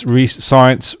race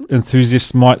science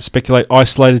enthusiasts might speculate,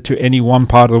 isolated to any one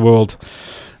part of the world,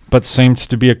 but seemed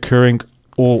to be occurring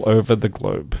all over the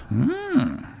globe.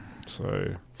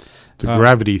 So, The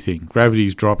gravity thing.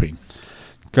 Gravity's dropping.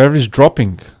 gravity's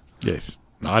dropping. Yes.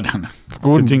 I don't know.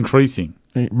 Good. It's increasing.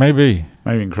 Maybe.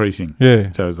 Maybe increasing.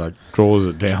 Yeah. So it's like draws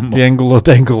it down. The angle of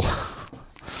dangle.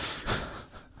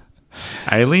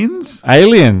 Aliens?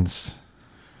 Aliens.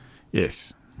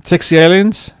 Yes. Sexy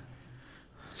aliens.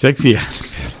 Sexy.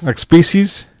 Like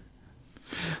species.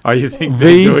 Oh, you think V.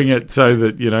 they're doing it so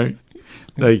that,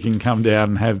 they can come down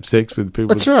and have sex with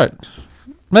people? That's right.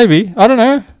 Maybe. I don't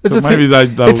know. It's, So maybe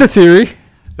they'll- it's a theory.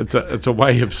 It's a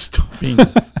way of stopping,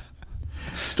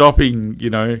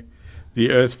 the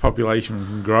Earth's population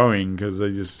from growing because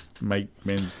they just make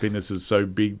men's penises so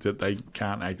big that they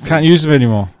can't actually... Can't use them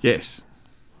anymore. Yes.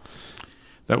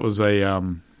 That was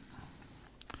in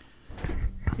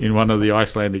one of the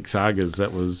Icelandic sagas,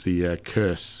 that was the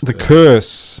curse. The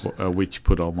curse. A witch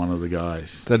put on one of the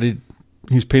guys. That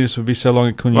his penis would be so long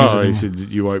it couldn't use it Well, he anymore. said that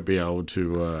you won't be able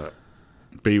to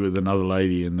be with another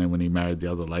lady, and then when he married the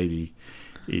other lady,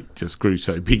 it just grew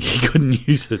so big he couldn't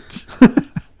use it.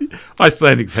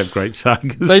 Icelandics have great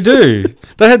sagas. They do.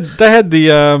 They had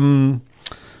the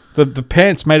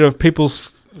pants made of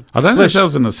people's... I don't know if that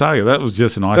was in the saga. That was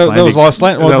just an Icelandic. That was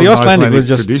Icelandic. Well, that the was an Icelandic was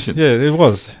just tradition. yeah, it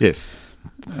was Yes,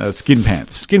 skin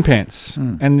pants. skin pants,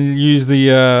 and you use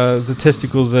the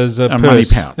testicles as a A purse. money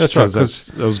pouch. That's right. 'cause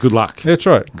that was good luck. That's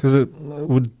right, because it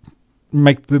would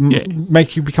make Yeah.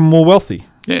 make you become more wealthy.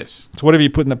 Yes. So whatever you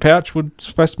put in the pouch would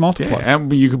supposed to Yeah, multiply.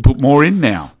 and you can put more in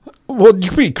now. Well, you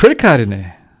could put your credit card in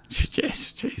there.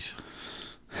 Yes, jeez.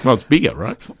 Well, it's bigger,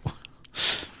 right?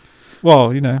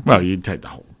 Well, Well, you'd take the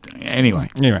whole thing. Anyway.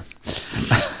 Anyway.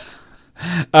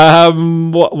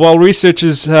 While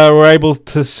researchers were able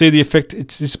to see the effect,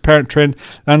 it's this apparent trend,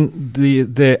 and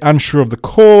they're unsure of the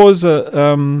cause.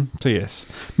 So yes,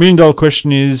 $1 million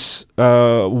question is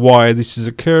why this is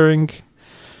occurring.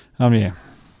 Yeah,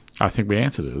 I think we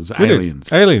answered it. It was we did.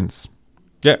 aliens. Aliens.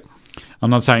 Yeah. I'm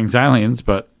not saying it's aliens,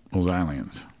 but it was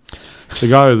aliens. The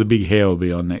guy with the big hair will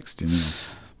be on next.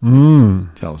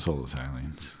 Tell us all it's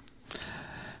aliens.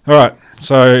 All right.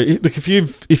 So look, if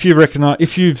you've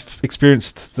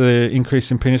experienced the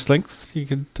increase in penis length, you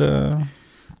could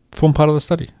form part of the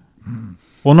study,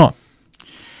 or not.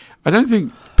 I don't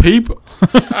think people.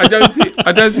 I don't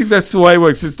think that's the way it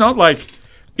works. It's not like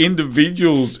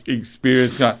individuals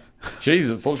experience going, "Geez,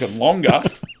 it's looking longer."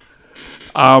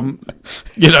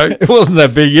 It wasn't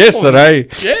that big yesterday.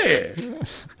 Yeah,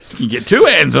 you can get two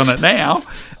hands on it now.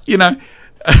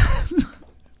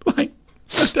 Like,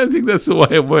 I don't think that's the way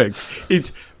it works.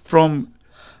 It's from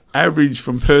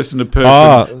person to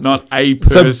person, not a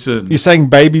person. So you're saying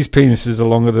babies' penises are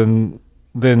longer than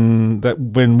that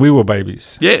when we were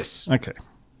babies? Yes. Okay.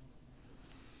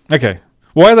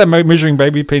 Why are they measuring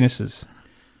baby penises?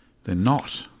 They're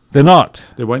not. They're not.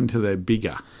 They're waiting until they're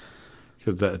bigger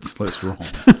because that's less wrong.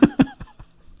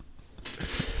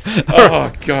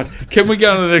 Oh, God. Can we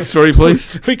go on to the next story,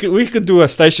 please? We could do a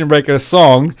station breaker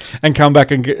song and come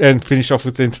back and finish off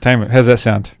with the entertainment. How's that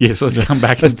sound? Yes, let's come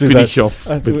back Let's and do finish that. off.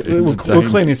 With We'll entertainment.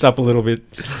 clean this up a little bit.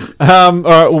 All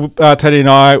right, Teddy and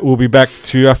I will be back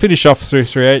to finish off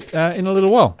 338 in a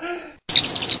little while.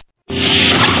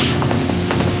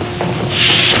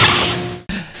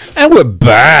 And we're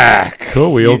back.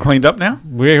 Cool. We all cleaned up now?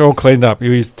 We're all cleaned up.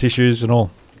 You used tissues and all.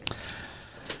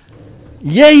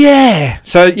 Yeah.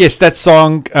 So yes, that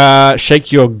song,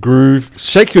 "Shake Your Groove,"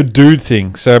 "Shake Your Dude"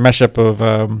 thing. So a mashup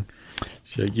of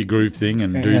Shake Your Groove thing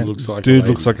and Dude Looks Like a Dude Lady.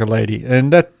 Looks Like a Lady,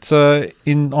 and that's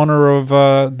in honor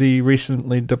of the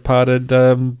recently departed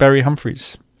Barry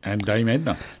Humphries. And Dame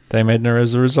Edna. Dame Edna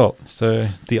as a result. So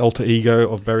the alter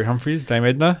ego of Barry Humphries, Dame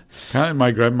Edna. Apparently my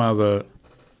grandmother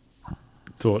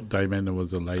thought Dame Edna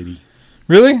was a lady.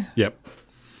 Really? Yep.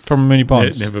 From Mooney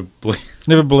Ponds. Never believed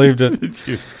Never believed it. it.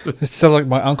 It's so like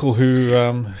my uncle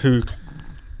who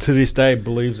to this day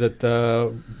believes that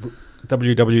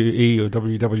WWE or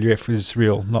WWF is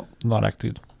real, not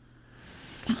acted.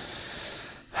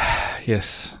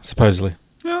 Yes, supposedly.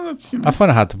 No, that's, I find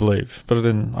it hard to believe, but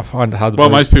then I find it hard to well,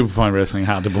 believe. most people find wrestling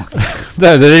hard to believe.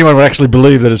 No, that anyone would actually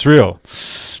believe that it's real.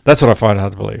 That's what I find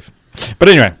hard to believe. But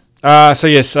anyway, so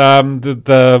yes,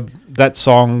 that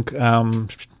song,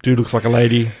 "Dude Looks Like a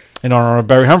Lady," in honor of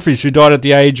Barry Humphries, who died at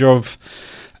the age of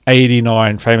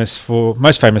 89,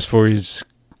 most famous for his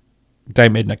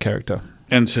Dame Edna character.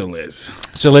 And Sir Les.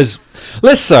 So less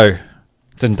so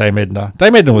than Dame Edna.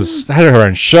 Dame Edna had her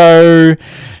own show.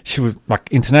 She was like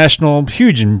international,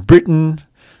 huge in Britain.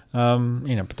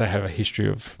 But they have a history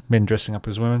of men dressing up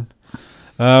as women.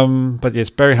 But yes,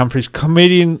 Barry Humphries, a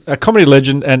comedy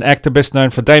legend and actor best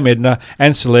known for Dame Edna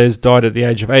and Celeste, died at the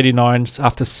age of 89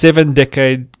 after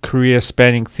 7-decade career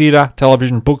spanning theatre,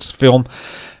 television, books, film.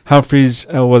 Humphries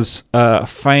was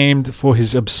famed for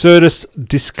his absurdist,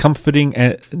 discomforting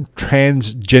and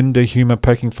transgender humour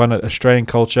poking fun at Australian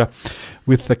culture,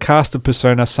 with the cast of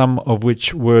persona, some of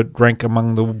which would rank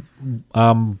among the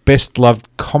best-loved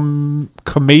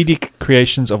comedic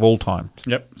creations of all time.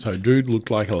 Yep. So Dude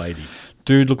Looked Like a Lady.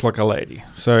 Dude Looked Like a Lady.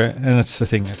 So, and it's the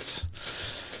thing. It's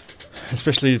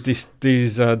especially these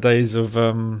days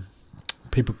of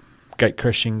people gate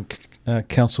crashing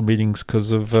council meetings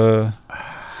because of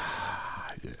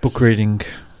book reading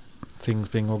things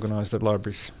being organised at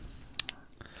libraries.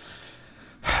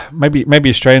 Maybe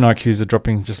Australian IQs are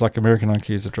dropping just like American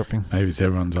IQs are dropping. Maybe it's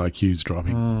everyone's IQ's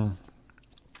dropping. All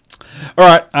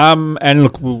right, and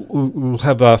look, we'll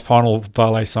have a final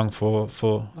valet song for.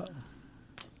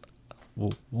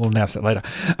 We'll announce that later.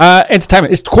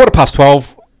 Entertainment. It's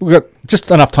 12:15. We've got just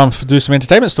enough time to do some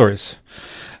entertainment stories.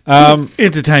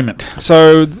 Entertainment.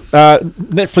 So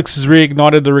Netflix has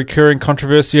reignited the recurring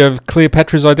controversy of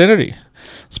Cleopatra's identity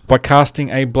by casting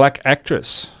a black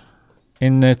actress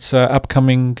in its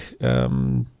upcoming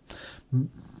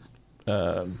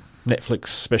Netflix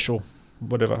special,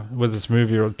 whatever, whether it's a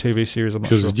movie or a TV series. I'm not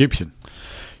sure. She was Egyptian.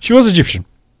 She was Egyptian.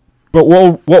 But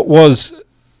what was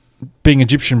being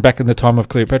Egyptian back in the time of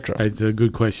Cleopatra? It's a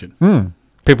good question.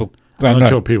 People don't I'm know. not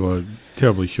sure people are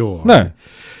terribly sure. No.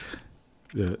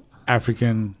 The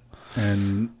African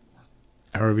and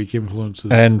Arabic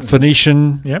influences. And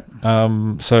Phoenician. Yep.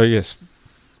 So, yes.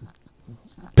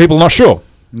 People not sure.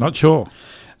 Not sure.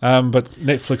 But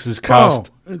Netflix has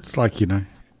cast. Oh, it's like,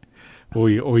 all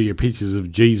your pictures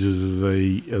of Jesus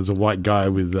as a white guy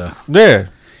with Yeah.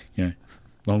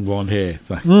 long blonde hair. It's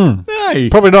like, Hey,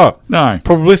 probably not. no.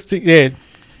 Probabilistic, yeah.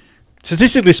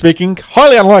 Statistically speaking,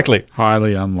 highly unlikely.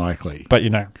 Highly unlikely. But,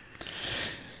 you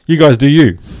guys do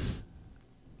you.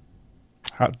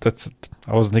 I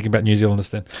wasn't thinking about New Zealanders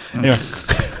then. Anyway.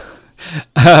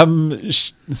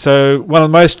 So, one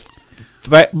of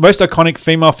the most iconic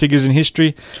female figures in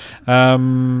history.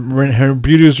 Her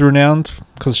beauty was renowned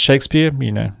because Shakespeare.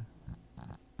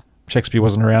 Shakespeare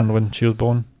wasn't around when she was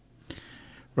born.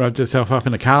 Rubbed herself up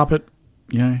in a carpet.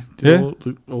 Did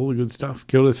all the good stuff.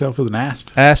 Killed herself with an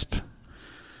asp. Asp.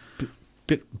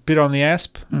 Bit on the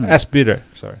asp. Asp bit her.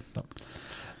 Sorry.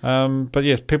 But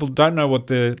yes, people don't know what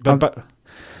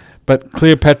but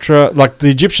Cleopatra, like the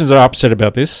Egyptians are upset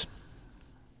about this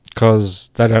because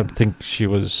they don't think she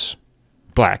was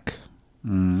black.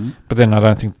 But then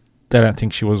they don't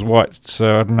think she was white.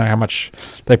 So I don't know how much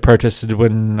they protested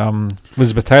when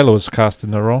Elizabeth Taylor was cast in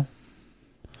the role.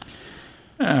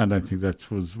 I don't think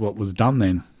that was what was done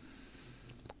then.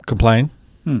 Complain?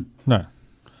 No.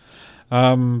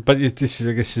 But this is,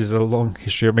 I guess, is a long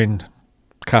history. I mean,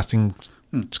 casting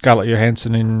Scarlett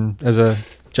Johansson as a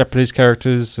Japanese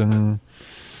characters, and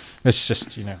it's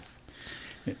just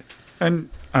And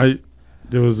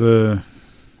there was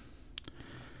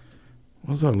what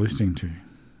was I listening to?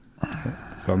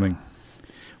 Something.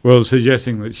 Well,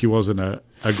 suggesting that she wasn't a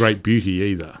great beauty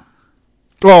either.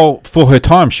 Well, for her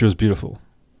time, she was beautiful.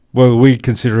 Well, we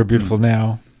consider her beautiful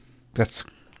now. That's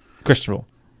questionable.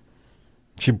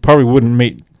 She probably wouldn't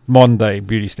meet modern day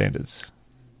beauty standards.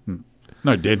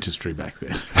 No dentistry back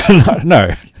then.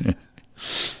 No.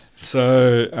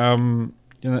 So,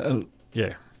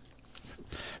 yeah.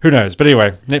 Who knows? But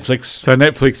anyway, Netflix. So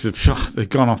Netflix they've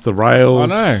gone off the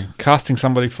rails. I know, casting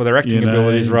somebody for their acting You know,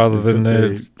 abilities rather than but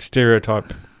their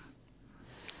stereotype.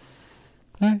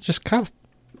 No, just cast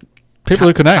people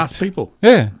who can act. Cast people.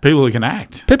 Yeah, People who can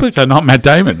act. People who So not Matt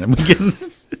Damon. And we can,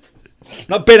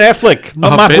 not Ben Affleck,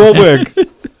 not Oh, Mark Ben- Wahlberg,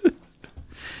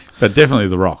 but definitely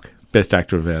The Rock, best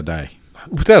actor of our day.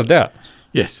 without a doubt.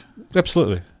 Yes.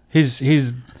 Absolutely, he's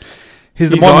the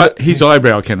His, modern, his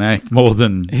eyebrow can act more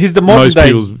than he's the modern most day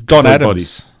people's Don full Adams.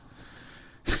 bodies.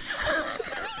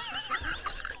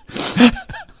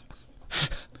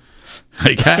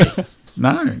 Okay.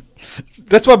 No.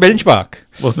 That's my benchmark.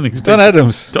 Wasn't expecting. Don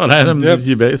Adams. Don Adams Yep. is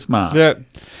your best smart. Yeah,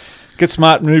 get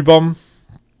smart, mood bomb.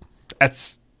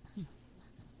 That's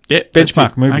Yeah.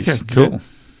 Benchmark movies. Okay, cool.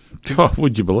 Oh,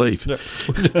 would you believe? yep.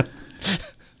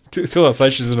 Two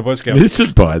Alsatians and a Boy Scout.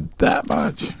 Listed by that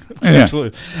much. Yeah.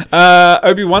 Absolutely.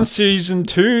 Obi-Wan season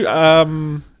 2.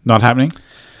 Not happening?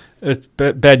 It's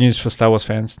bad news for Star Wars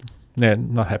fans. Yeah,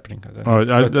 not happening. I don't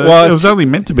know. Well, it was only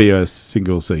meant to be a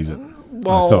single season.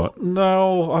 Well, I thought.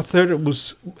 no, I thought it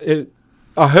was.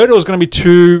 I heard it was going to be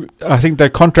 2. I think they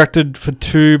contracted for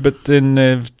 2, but then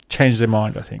they've changed their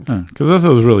mind. I think Because I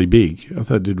thought it was really big. I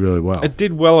thought it did really well. it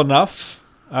did well enough,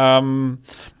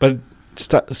 but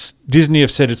Disney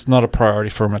have said it's not a priority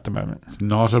for them at the moment. It's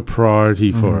not a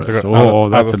priority for they've us. got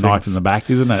That's other a knife things. in the back,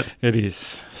 isn't it? It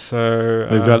is. So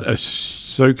They've got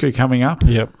Ahsoka coming up.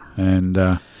 yep, And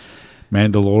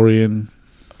Mandalorian.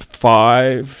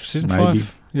 5 season Maybe.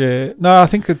 5. Yeah, no, I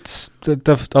think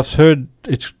I've heard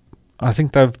it's. I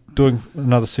think they're doing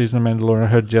another season of Mandalorian. I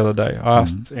heard the other day. I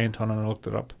asked Anton and I looked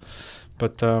it up.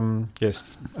 But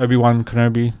yes, Obi-Wan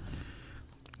Kenobi.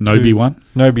 Nobi 1.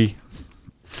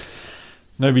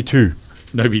 Nobi 2.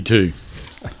 Nobi 2.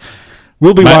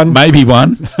 Will be 1. Maybe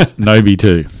 1. Nobi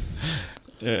 2.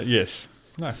 Yes.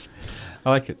 Nice. I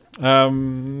like it.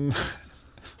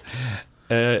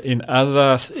 In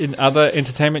other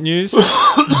entertainment news,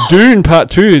 Dune Part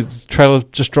 2 trailer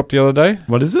just dropped the other day.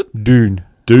 What is it? Dune.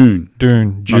 Dune.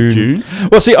 June. Not June?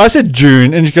 Well, see, I said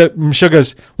June, and Michelle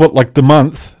goes, "What? Like the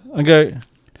month?" I go,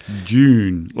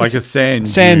 June. Like It's a sand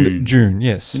 "Sand dune.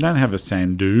 Yes. You don't have a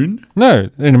sand dune. No,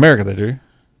 in America they do.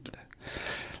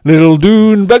 Little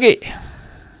dune buggy.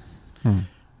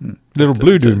 Little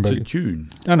blue dune It's a buggy.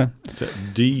 June. I know. It's a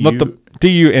D-U. Not the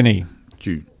D-U-N-E.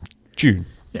 June. June.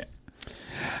 Yeah.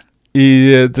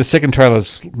 The second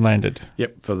trailer's landed.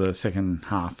 Yep, for the second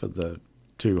half of the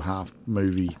 2-half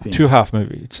movie thing. 2.5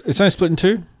 movie. It's only split in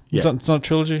 2. Yeah. It's not a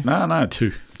trilogy. No,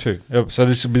 2. 2. Yep. So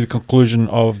this will be the conclusion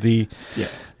of the Yeah.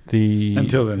 the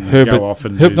Until then, Herbert, go off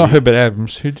and do not the- Herbert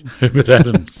Adams. Who Herbert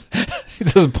Adams. he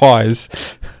does pies?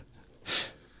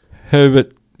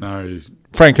 Herbert No,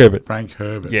 Frank Herbert. Frank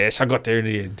Herbert. Yes, I got there in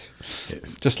the end.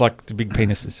 Yes. Just like the big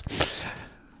penises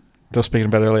they were speaking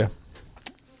about earlier.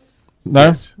 No.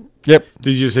 Yes. Yep.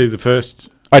 Did you see the first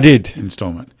I did.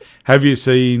 installment? Have you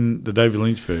seen the David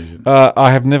Lynch version?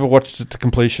 I have never watched it to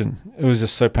completion. It was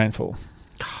just so painful.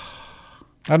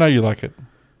 I know you like it.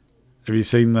 Have you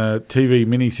seen the TV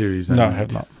miniseries? they No, I made?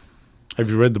 have not. Have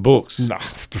you read the books? No,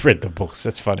 I've read the books.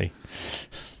 That's funny.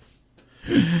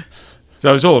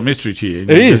 So it's all a mystery to you. It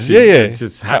is, yeah. It's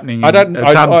just happening. I don't- It's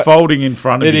I- unfolding in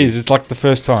front of It you. is. It's like the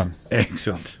first time.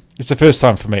 Excellent. It's the first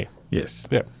time for me. Yes.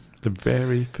 Yeah. The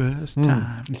very first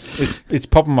time. It's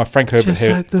popping my Frank Herbert Just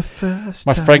hair. like the first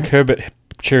My time. Frank Herbert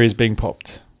cherry is being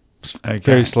popped Okay.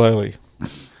 very slowly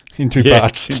in 2 Yeah,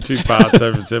 parts. in 2 parts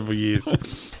over several years.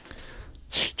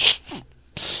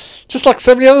 Just like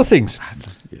so many other things.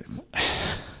 Yes.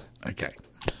 Okay.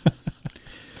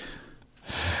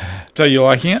 So you're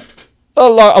liking it?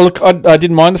 I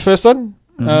didn't mind the first one.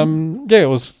 Mm-hmm. Yeah,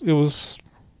 it was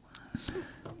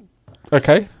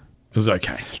okay. It was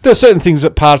okay. There are certain things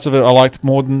that parts of it I liked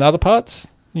more than other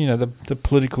parts. You know, the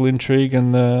political intrigue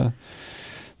and the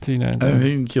I don't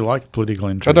think you like political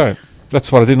I intrigue. don't.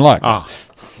 That's what I didn't like. Ah,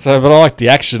 So, but I liked the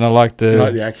action. I liked you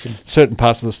like the action. certain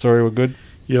parts of the story were good.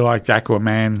 You liked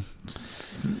Aquaman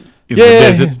in Yeah, the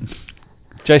desert.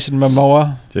 Jason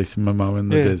Momoa, Jason Momoa in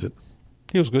the Yeah. desert.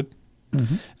 he was good,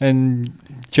 Mm-hmm. and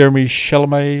Jeremy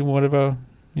Chalamet, whatever,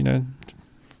 you know,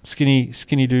 skinny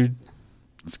dude,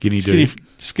 Skinny dude.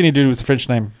 skinny dude with a French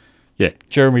name. Yeah.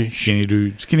 Jeremy Skinny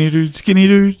dude. Skinny dude. Skinny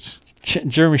dudes.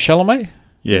 Jeremy Chalamet.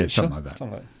 Yeah, something like that.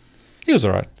 Something like that. He was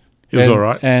all right. He was all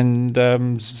right. And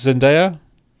Zendaya.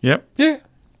 Yep. Yeah.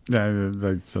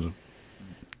 They sort of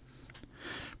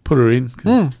put her in.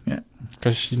 'Cause- Yeah.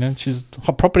 Because, you know, she's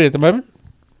hot property at the moment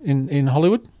in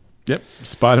Hollywood. Yep.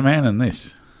 Spider-Man and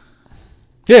this.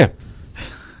 Yeah.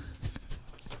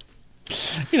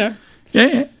 You know.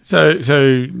 Yeah. So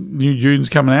New June's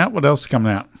coming out. What else is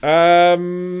coming out?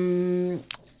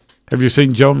 Have you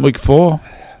seen John Wick 4?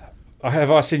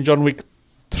 Have I seen John Wick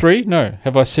 3? No.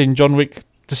 Have I seen John Wick,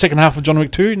 the second half of John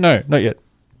Wick 2? No, not yet.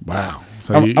 Wow.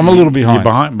 So I'm a little behind.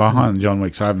 You're behind John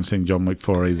Wick, so I haven't seen John Wick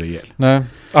 4 either yet. No.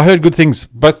 I heard good things.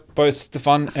 Both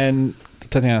Stefan and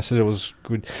Tatiana said it was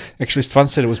good. Actually, Stefan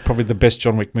said it was probably the best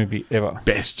John Wick movie ever.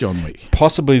 Best John Wick.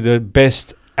 Possibly the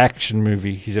best action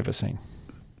movie he's ever seen.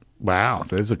 Wow,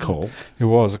 there's a call. It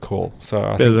was a call. So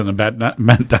Better than a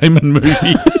Matt Damon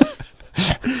movie.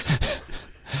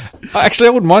 Actually,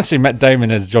 I wouldn't mind seeing Matt Damon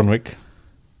as John Wick.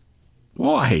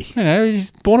 Why? You know,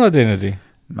 he's Born Identity.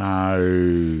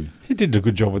 No. He did a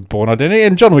good job with Born Identity,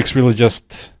 and John Wick's really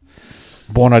just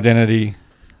Born Identity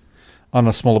on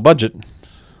a smaller budget.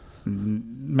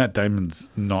 Matt Damon's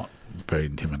not very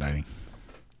intimidating.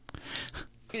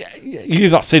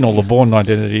 You've not seen all the Born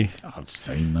Identity. I've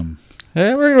seen them.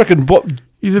 Yeah, I reckon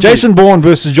He's a Jason Bourne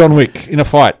versus John Wick in a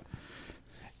fight.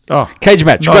 Oh, Cage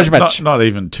match, grudge match. Not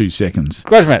even 2 seconds.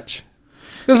 Grudge match.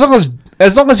 As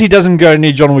long as he doesn't go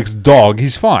near John Wick's dog,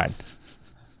 he's fine.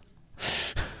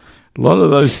 A lot of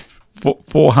those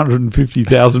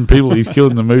 450,000 people he's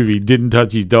killed in the movie didn't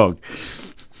touch his dog.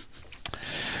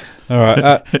 All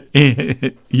right.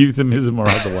 Euphemism or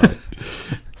otherwise.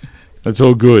 That's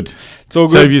all good. It's all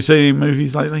good. So have you seen any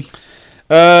movies lately?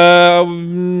 No,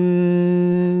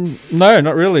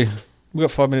 not really. We've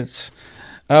got 5 minutes.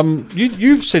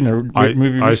 You've seen a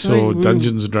movie recently. I saw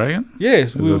Dungeons and Dragons.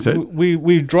 Yes,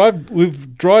 we've dried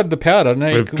the powder.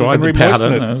 Now We've dried the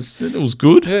powder. It was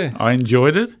good. Yeah. I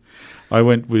enjoyed it. I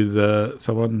went with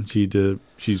someone.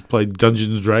 She's played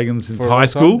Dungeons and Dragons since high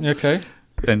school. Okay.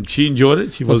 And she enjoyed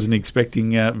it. She wasn't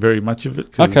expecting very much of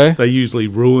it. Okay. They usually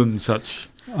ruin such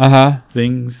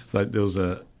things. Like there was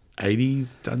a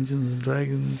 80s Dungeons and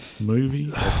Dragons movie.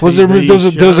 There was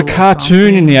a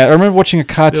cartoon in the 80s. I remember watching a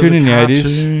cartoon in the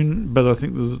 80s. But I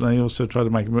think they also tried to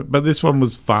make it. But this one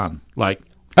was fun.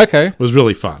 It was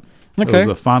really fun. Okay. It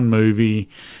was a fun movie.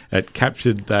 It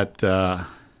captured that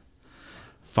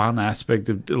fun aspect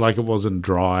of it wasn't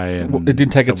dry and it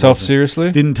didn't take itself seriously.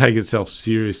 Didn't take itself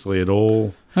seriously at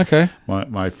all. Okay.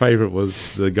 My favorite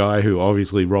was the guy who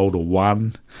obviously rolled a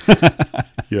 1.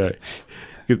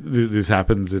 This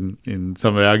happens in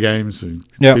some of our games.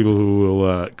 People who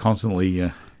will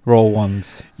constantly roll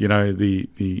ones.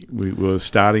 We were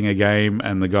starting a game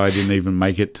and the guy didn't even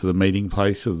make it to the meeting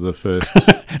place of the first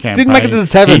campaign. Didn't make it to the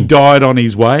tavern. He died on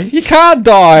his way. You can't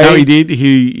die. No, he did.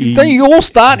 Don't you all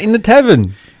start in the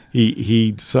tavern?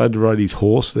 He decided to ride his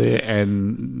horse there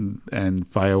and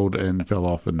failed and fell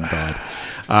off and died.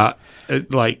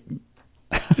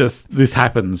 This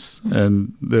happens,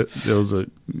 and there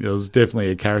was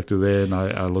definitely a character there, and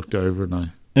I looked over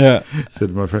and I said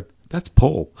to my friend, "That's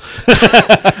Paul."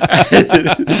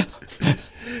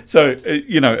 So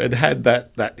it had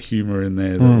that humor in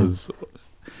there that was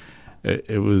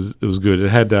it was good. It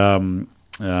had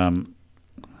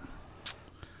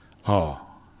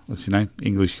what's his name?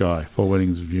 English guy, 4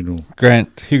 Weddings and Funeral. Hugh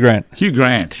Grant. Hugh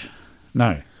Grant.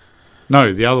 No,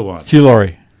 the other one. Hugh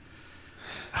Laurie.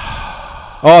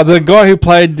 Oh, the guy who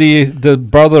played the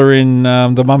brother in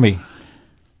The Mummy.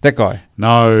 That guy.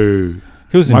 No.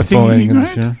 He was in 4 Weddings and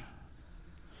Funeral.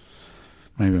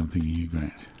 Maybe I'm thinking Hugh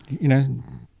Grant.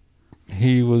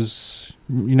 He was,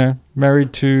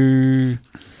 married to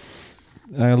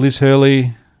Liz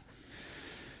Hurley.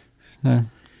 No,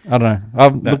 I don't know.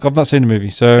 Look, I've not seen the movie,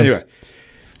 so anyway,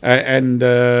 and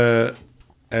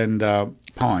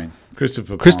Pine,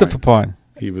 Christopher Pine.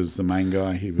 He was the main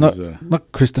guy. He was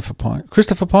not Christopher Pine.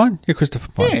 Christopher Pine? Yeah,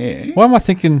 Christopher Pine. Yeah. Why am I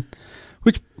thinking?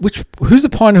 Who's the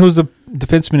Pine? Who's the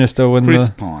defense minister?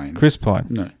 Pine. Chris Pine.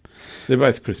 No, they're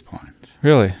both Chris Pines.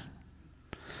 Really?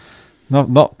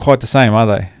 Not quite the same, are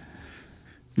they?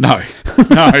 No,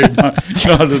 not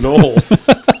at all.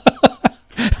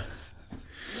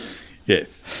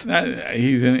 Yes,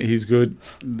 he's good.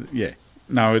 Yeah,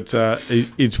 no,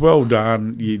 it's well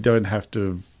done. You don't have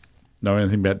to know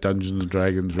anything about Dungeons and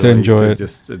Dragons really, to enjoy it.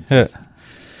 Just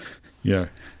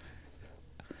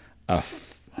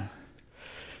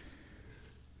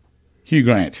Hugh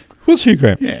Grant. Who's Hugh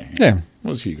Grant? Yeah.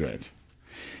 Was Hugh Grant?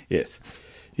 Yes,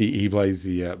 he plays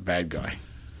the bad guy.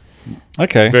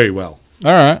 Okay, very well.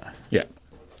 All right. Yeah.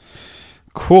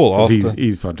 Cool.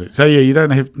 He's fun too. So you don't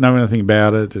have to know anything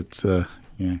about it. It's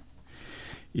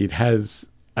it has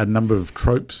a number of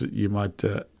tropes that you might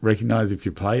recognise if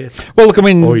you play it. Well, look, I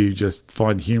mean, or you just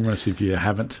find humorous if you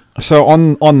haven't. So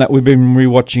on that, we've been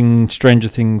rewatching Stranger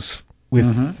Things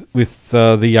with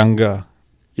the younger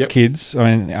kids.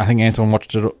 I mean, I think Anton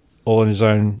watched it all on his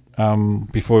own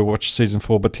before we watched season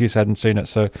 4, but Tias hadn't seen it,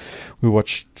 so we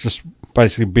watched, just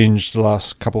basically binged the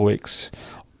last couple of weeks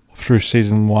through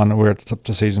season 1. We're up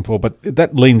to season 4, but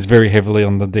that leans very heavily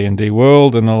on the D&D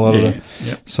world and a lot of the...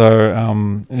 Yep. So,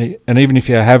 and even if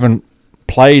you haven't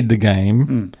played the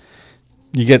game,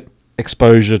 you get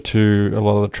exposure to a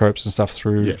lot of the tropes and stuff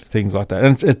through things like that.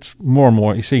 And it's more and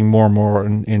more, you're seeing more and more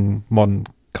in modern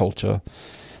culture,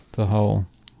 the whole...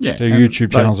 Yeah, the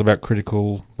YouTube channels about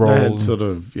Critical Role.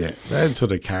 They had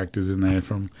sort of characters in there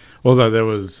from... Although there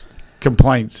was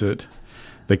complaints that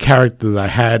the character they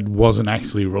had wasn't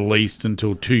actually released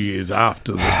until 2 years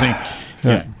after the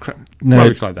thing.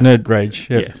 Rubbish like that. Nerd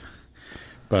rage, Yes.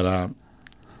 But,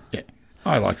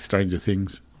 I like Stranger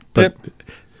Things. But,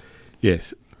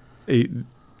 yes,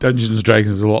 Dungeons &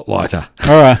 Dragons is a lot lighter.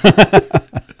 All right.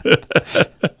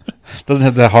 Doesn't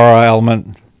have the horror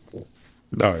element.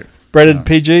 No. Rated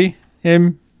PG,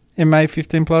 MA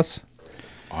 15 plus.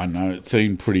 I know, it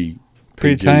seemed pretty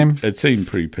tame. It seemed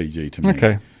pretty PG to me.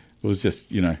 Okay. It was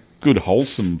just, good,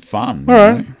 wholesome fun. All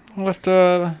right. I'll have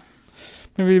to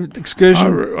maybe excursion.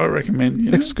 I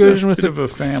recommend excursion with a bit of a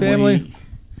family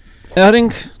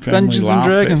outing, Dungeons and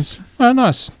Dragons. Fest. Oh,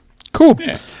 nice. Cool.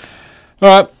 Yeah.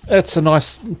 All right. That's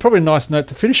probably a nice note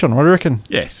to finish on. What do you reckon?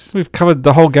 Yes. We've covered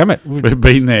the whole gamut. We've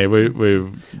been there.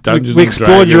 We've Dungeons we and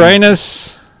explored Dragons,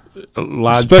 Uranus.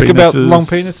 Large Spoke penises, about long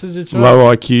penises. It's right.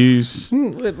 Low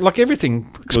IQs. Like everything.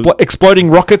 Exploding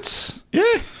rockets.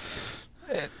 Yeah.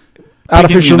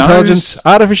 Artificial your intelligence,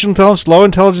 low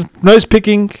intelligence, nose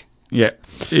picking. Yeah.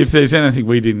 If there's anything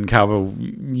we didn't cover,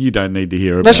 you don't need to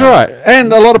hear about. That's right.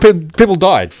 And a lot of people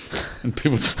died. And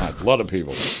people died. A lot of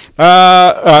people.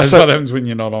 That's what happens when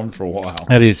you're not on for a while.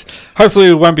 That is. Hopefully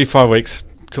it won't be 5 weeks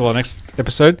till our next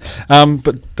episode.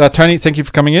 But Tony, thank you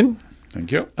for coming in.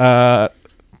 Thank you.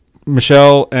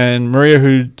 Michelle and Maria,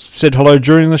 who said hello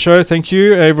during the show, thank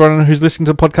you. Everyone who's listening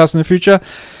to the podcast in the future,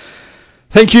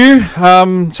 thank you.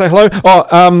 Say hello.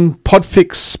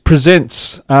 Podfix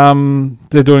Presents.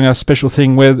 They're doing a special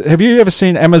thing where... Have you ever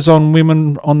seen Amazon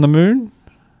Women on the Moon?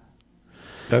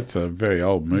 That's a very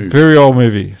old movie. Very old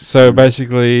movie. So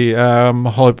basically, a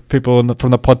whole lot of people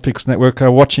from the Podfix network are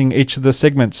watching each of the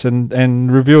segments and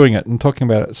reviewing it and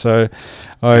talking about it. So,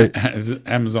 Is it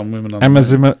Amazon Women on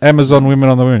the Moon? Amazon Women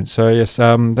on the Moon. So yes,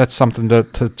 that's something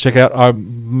to check out. I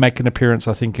make an appearance,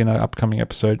 I think, in an upcoming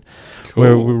episode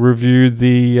where we review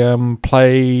the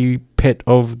play pet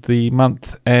of the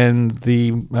month and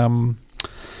the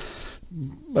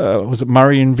was it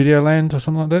Murray in Videoland or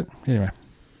something like that? Anyway.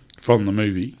 From the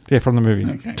movie? Yeah, from the movie.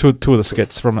 Okay. Two of the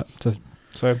skits from it.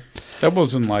 So that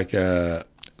wasn't like a...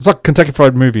 It's like Kentucky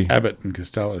Fried Movie. Abbott and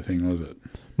Costello thing, was it?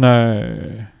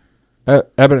 No.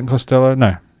 Abbott and Costello?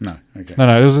 No. No, okay.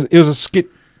 No, it was a skit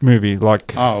movie.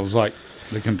 Like it was like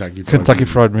the Kentucky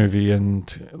Fried Movie,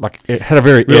 and like it had a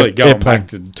very... Really going back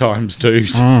to times two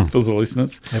for the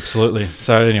listeners. Absolutely.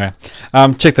 So anyway,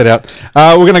 check that out.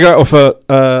 We're going to go off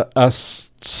a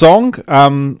song,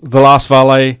 The Last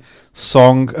Valet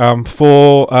song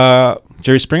for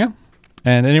Jerry Springer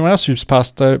and anyone else who's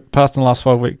passed in the last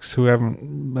 5 weeks who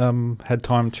haven't had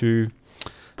time to...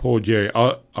 Poor Jerry.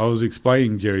 I was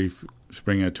explaining Jerry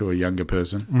Springer to a younger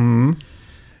person.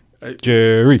 Mm-hmm.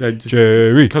 Jerry.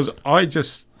 Because I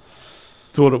just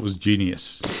thought it was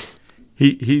genius.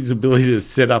 His ability to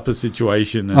set up a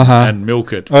situation and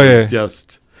milk it was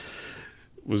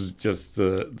just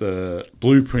the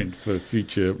blueprint for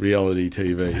future reality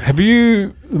TV. Have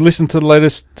you listened to the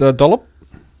latest Dollop?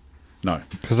 No,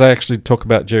 because they actually talk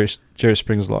about Jerry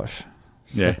Springer's life.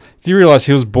 So, yeah. Do you realise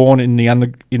he was born in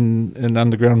an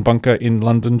underground bunker in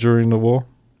London during the war?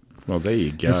 Well, there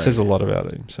you go. It says a lot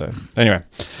about him. So anyway,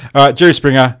 all right, Jerry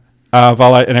Springer,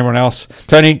 Valet, and everyone else.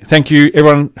 Tony, thank you.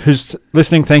 Everyone who's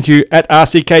listening, thank you. At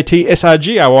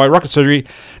RCKTSRGRY, Rocket Surgery,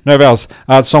 no vowels.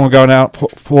 The song we're going out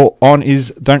on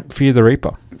is "Don't Fear the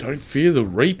Reaper." Don't Fear the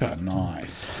Reaper.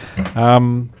 Nice.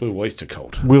 Blue Oyster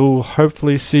Cult. We'll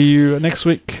hopefully see you next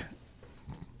week.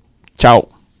 Ciao.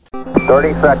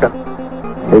 30 seconds.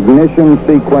 Ignition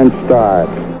sequence start.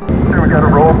 We got a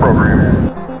roll program.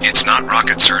 It's not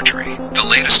rocket surgery. The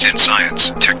latest in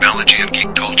science, technology, and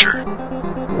geek culture.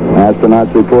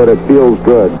 Astronauts report it feels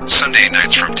good. Sunday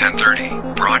nights from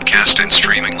 10:30. Broadcast and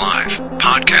streaming live.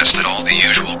 Podcast at all the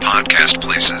usual podcast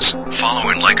places. Follow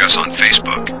and like us on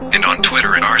Facebook and on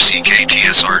Twitter at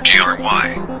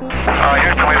RCKTSRGRY.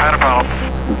 Houston, we've had a problem.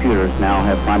 Computers now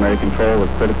have primary control of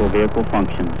critical vehicle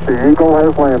functions. The Eagle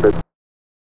has landed.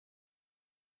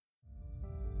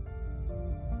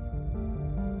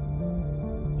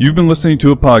 You've been listening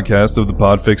to a podcast of the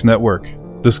Podfix Network.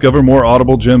 Discover more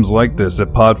audible gems like this at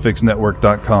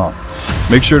podfixnetwork.com.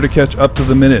 Make sure to catch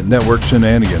up-to-the-minute network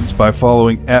shenanigans by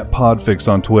following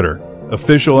 @Podfix on Twitter,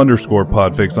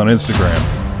 official_Podfix on Instagram,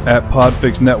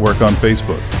 @Podfix Network on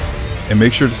Facebook, and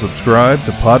make sure to subscribe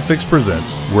to Podfix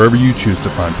Presents wherever you choose to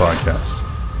find podcasts.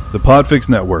 The Podfix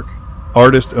Network,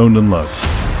 artist owned and loved.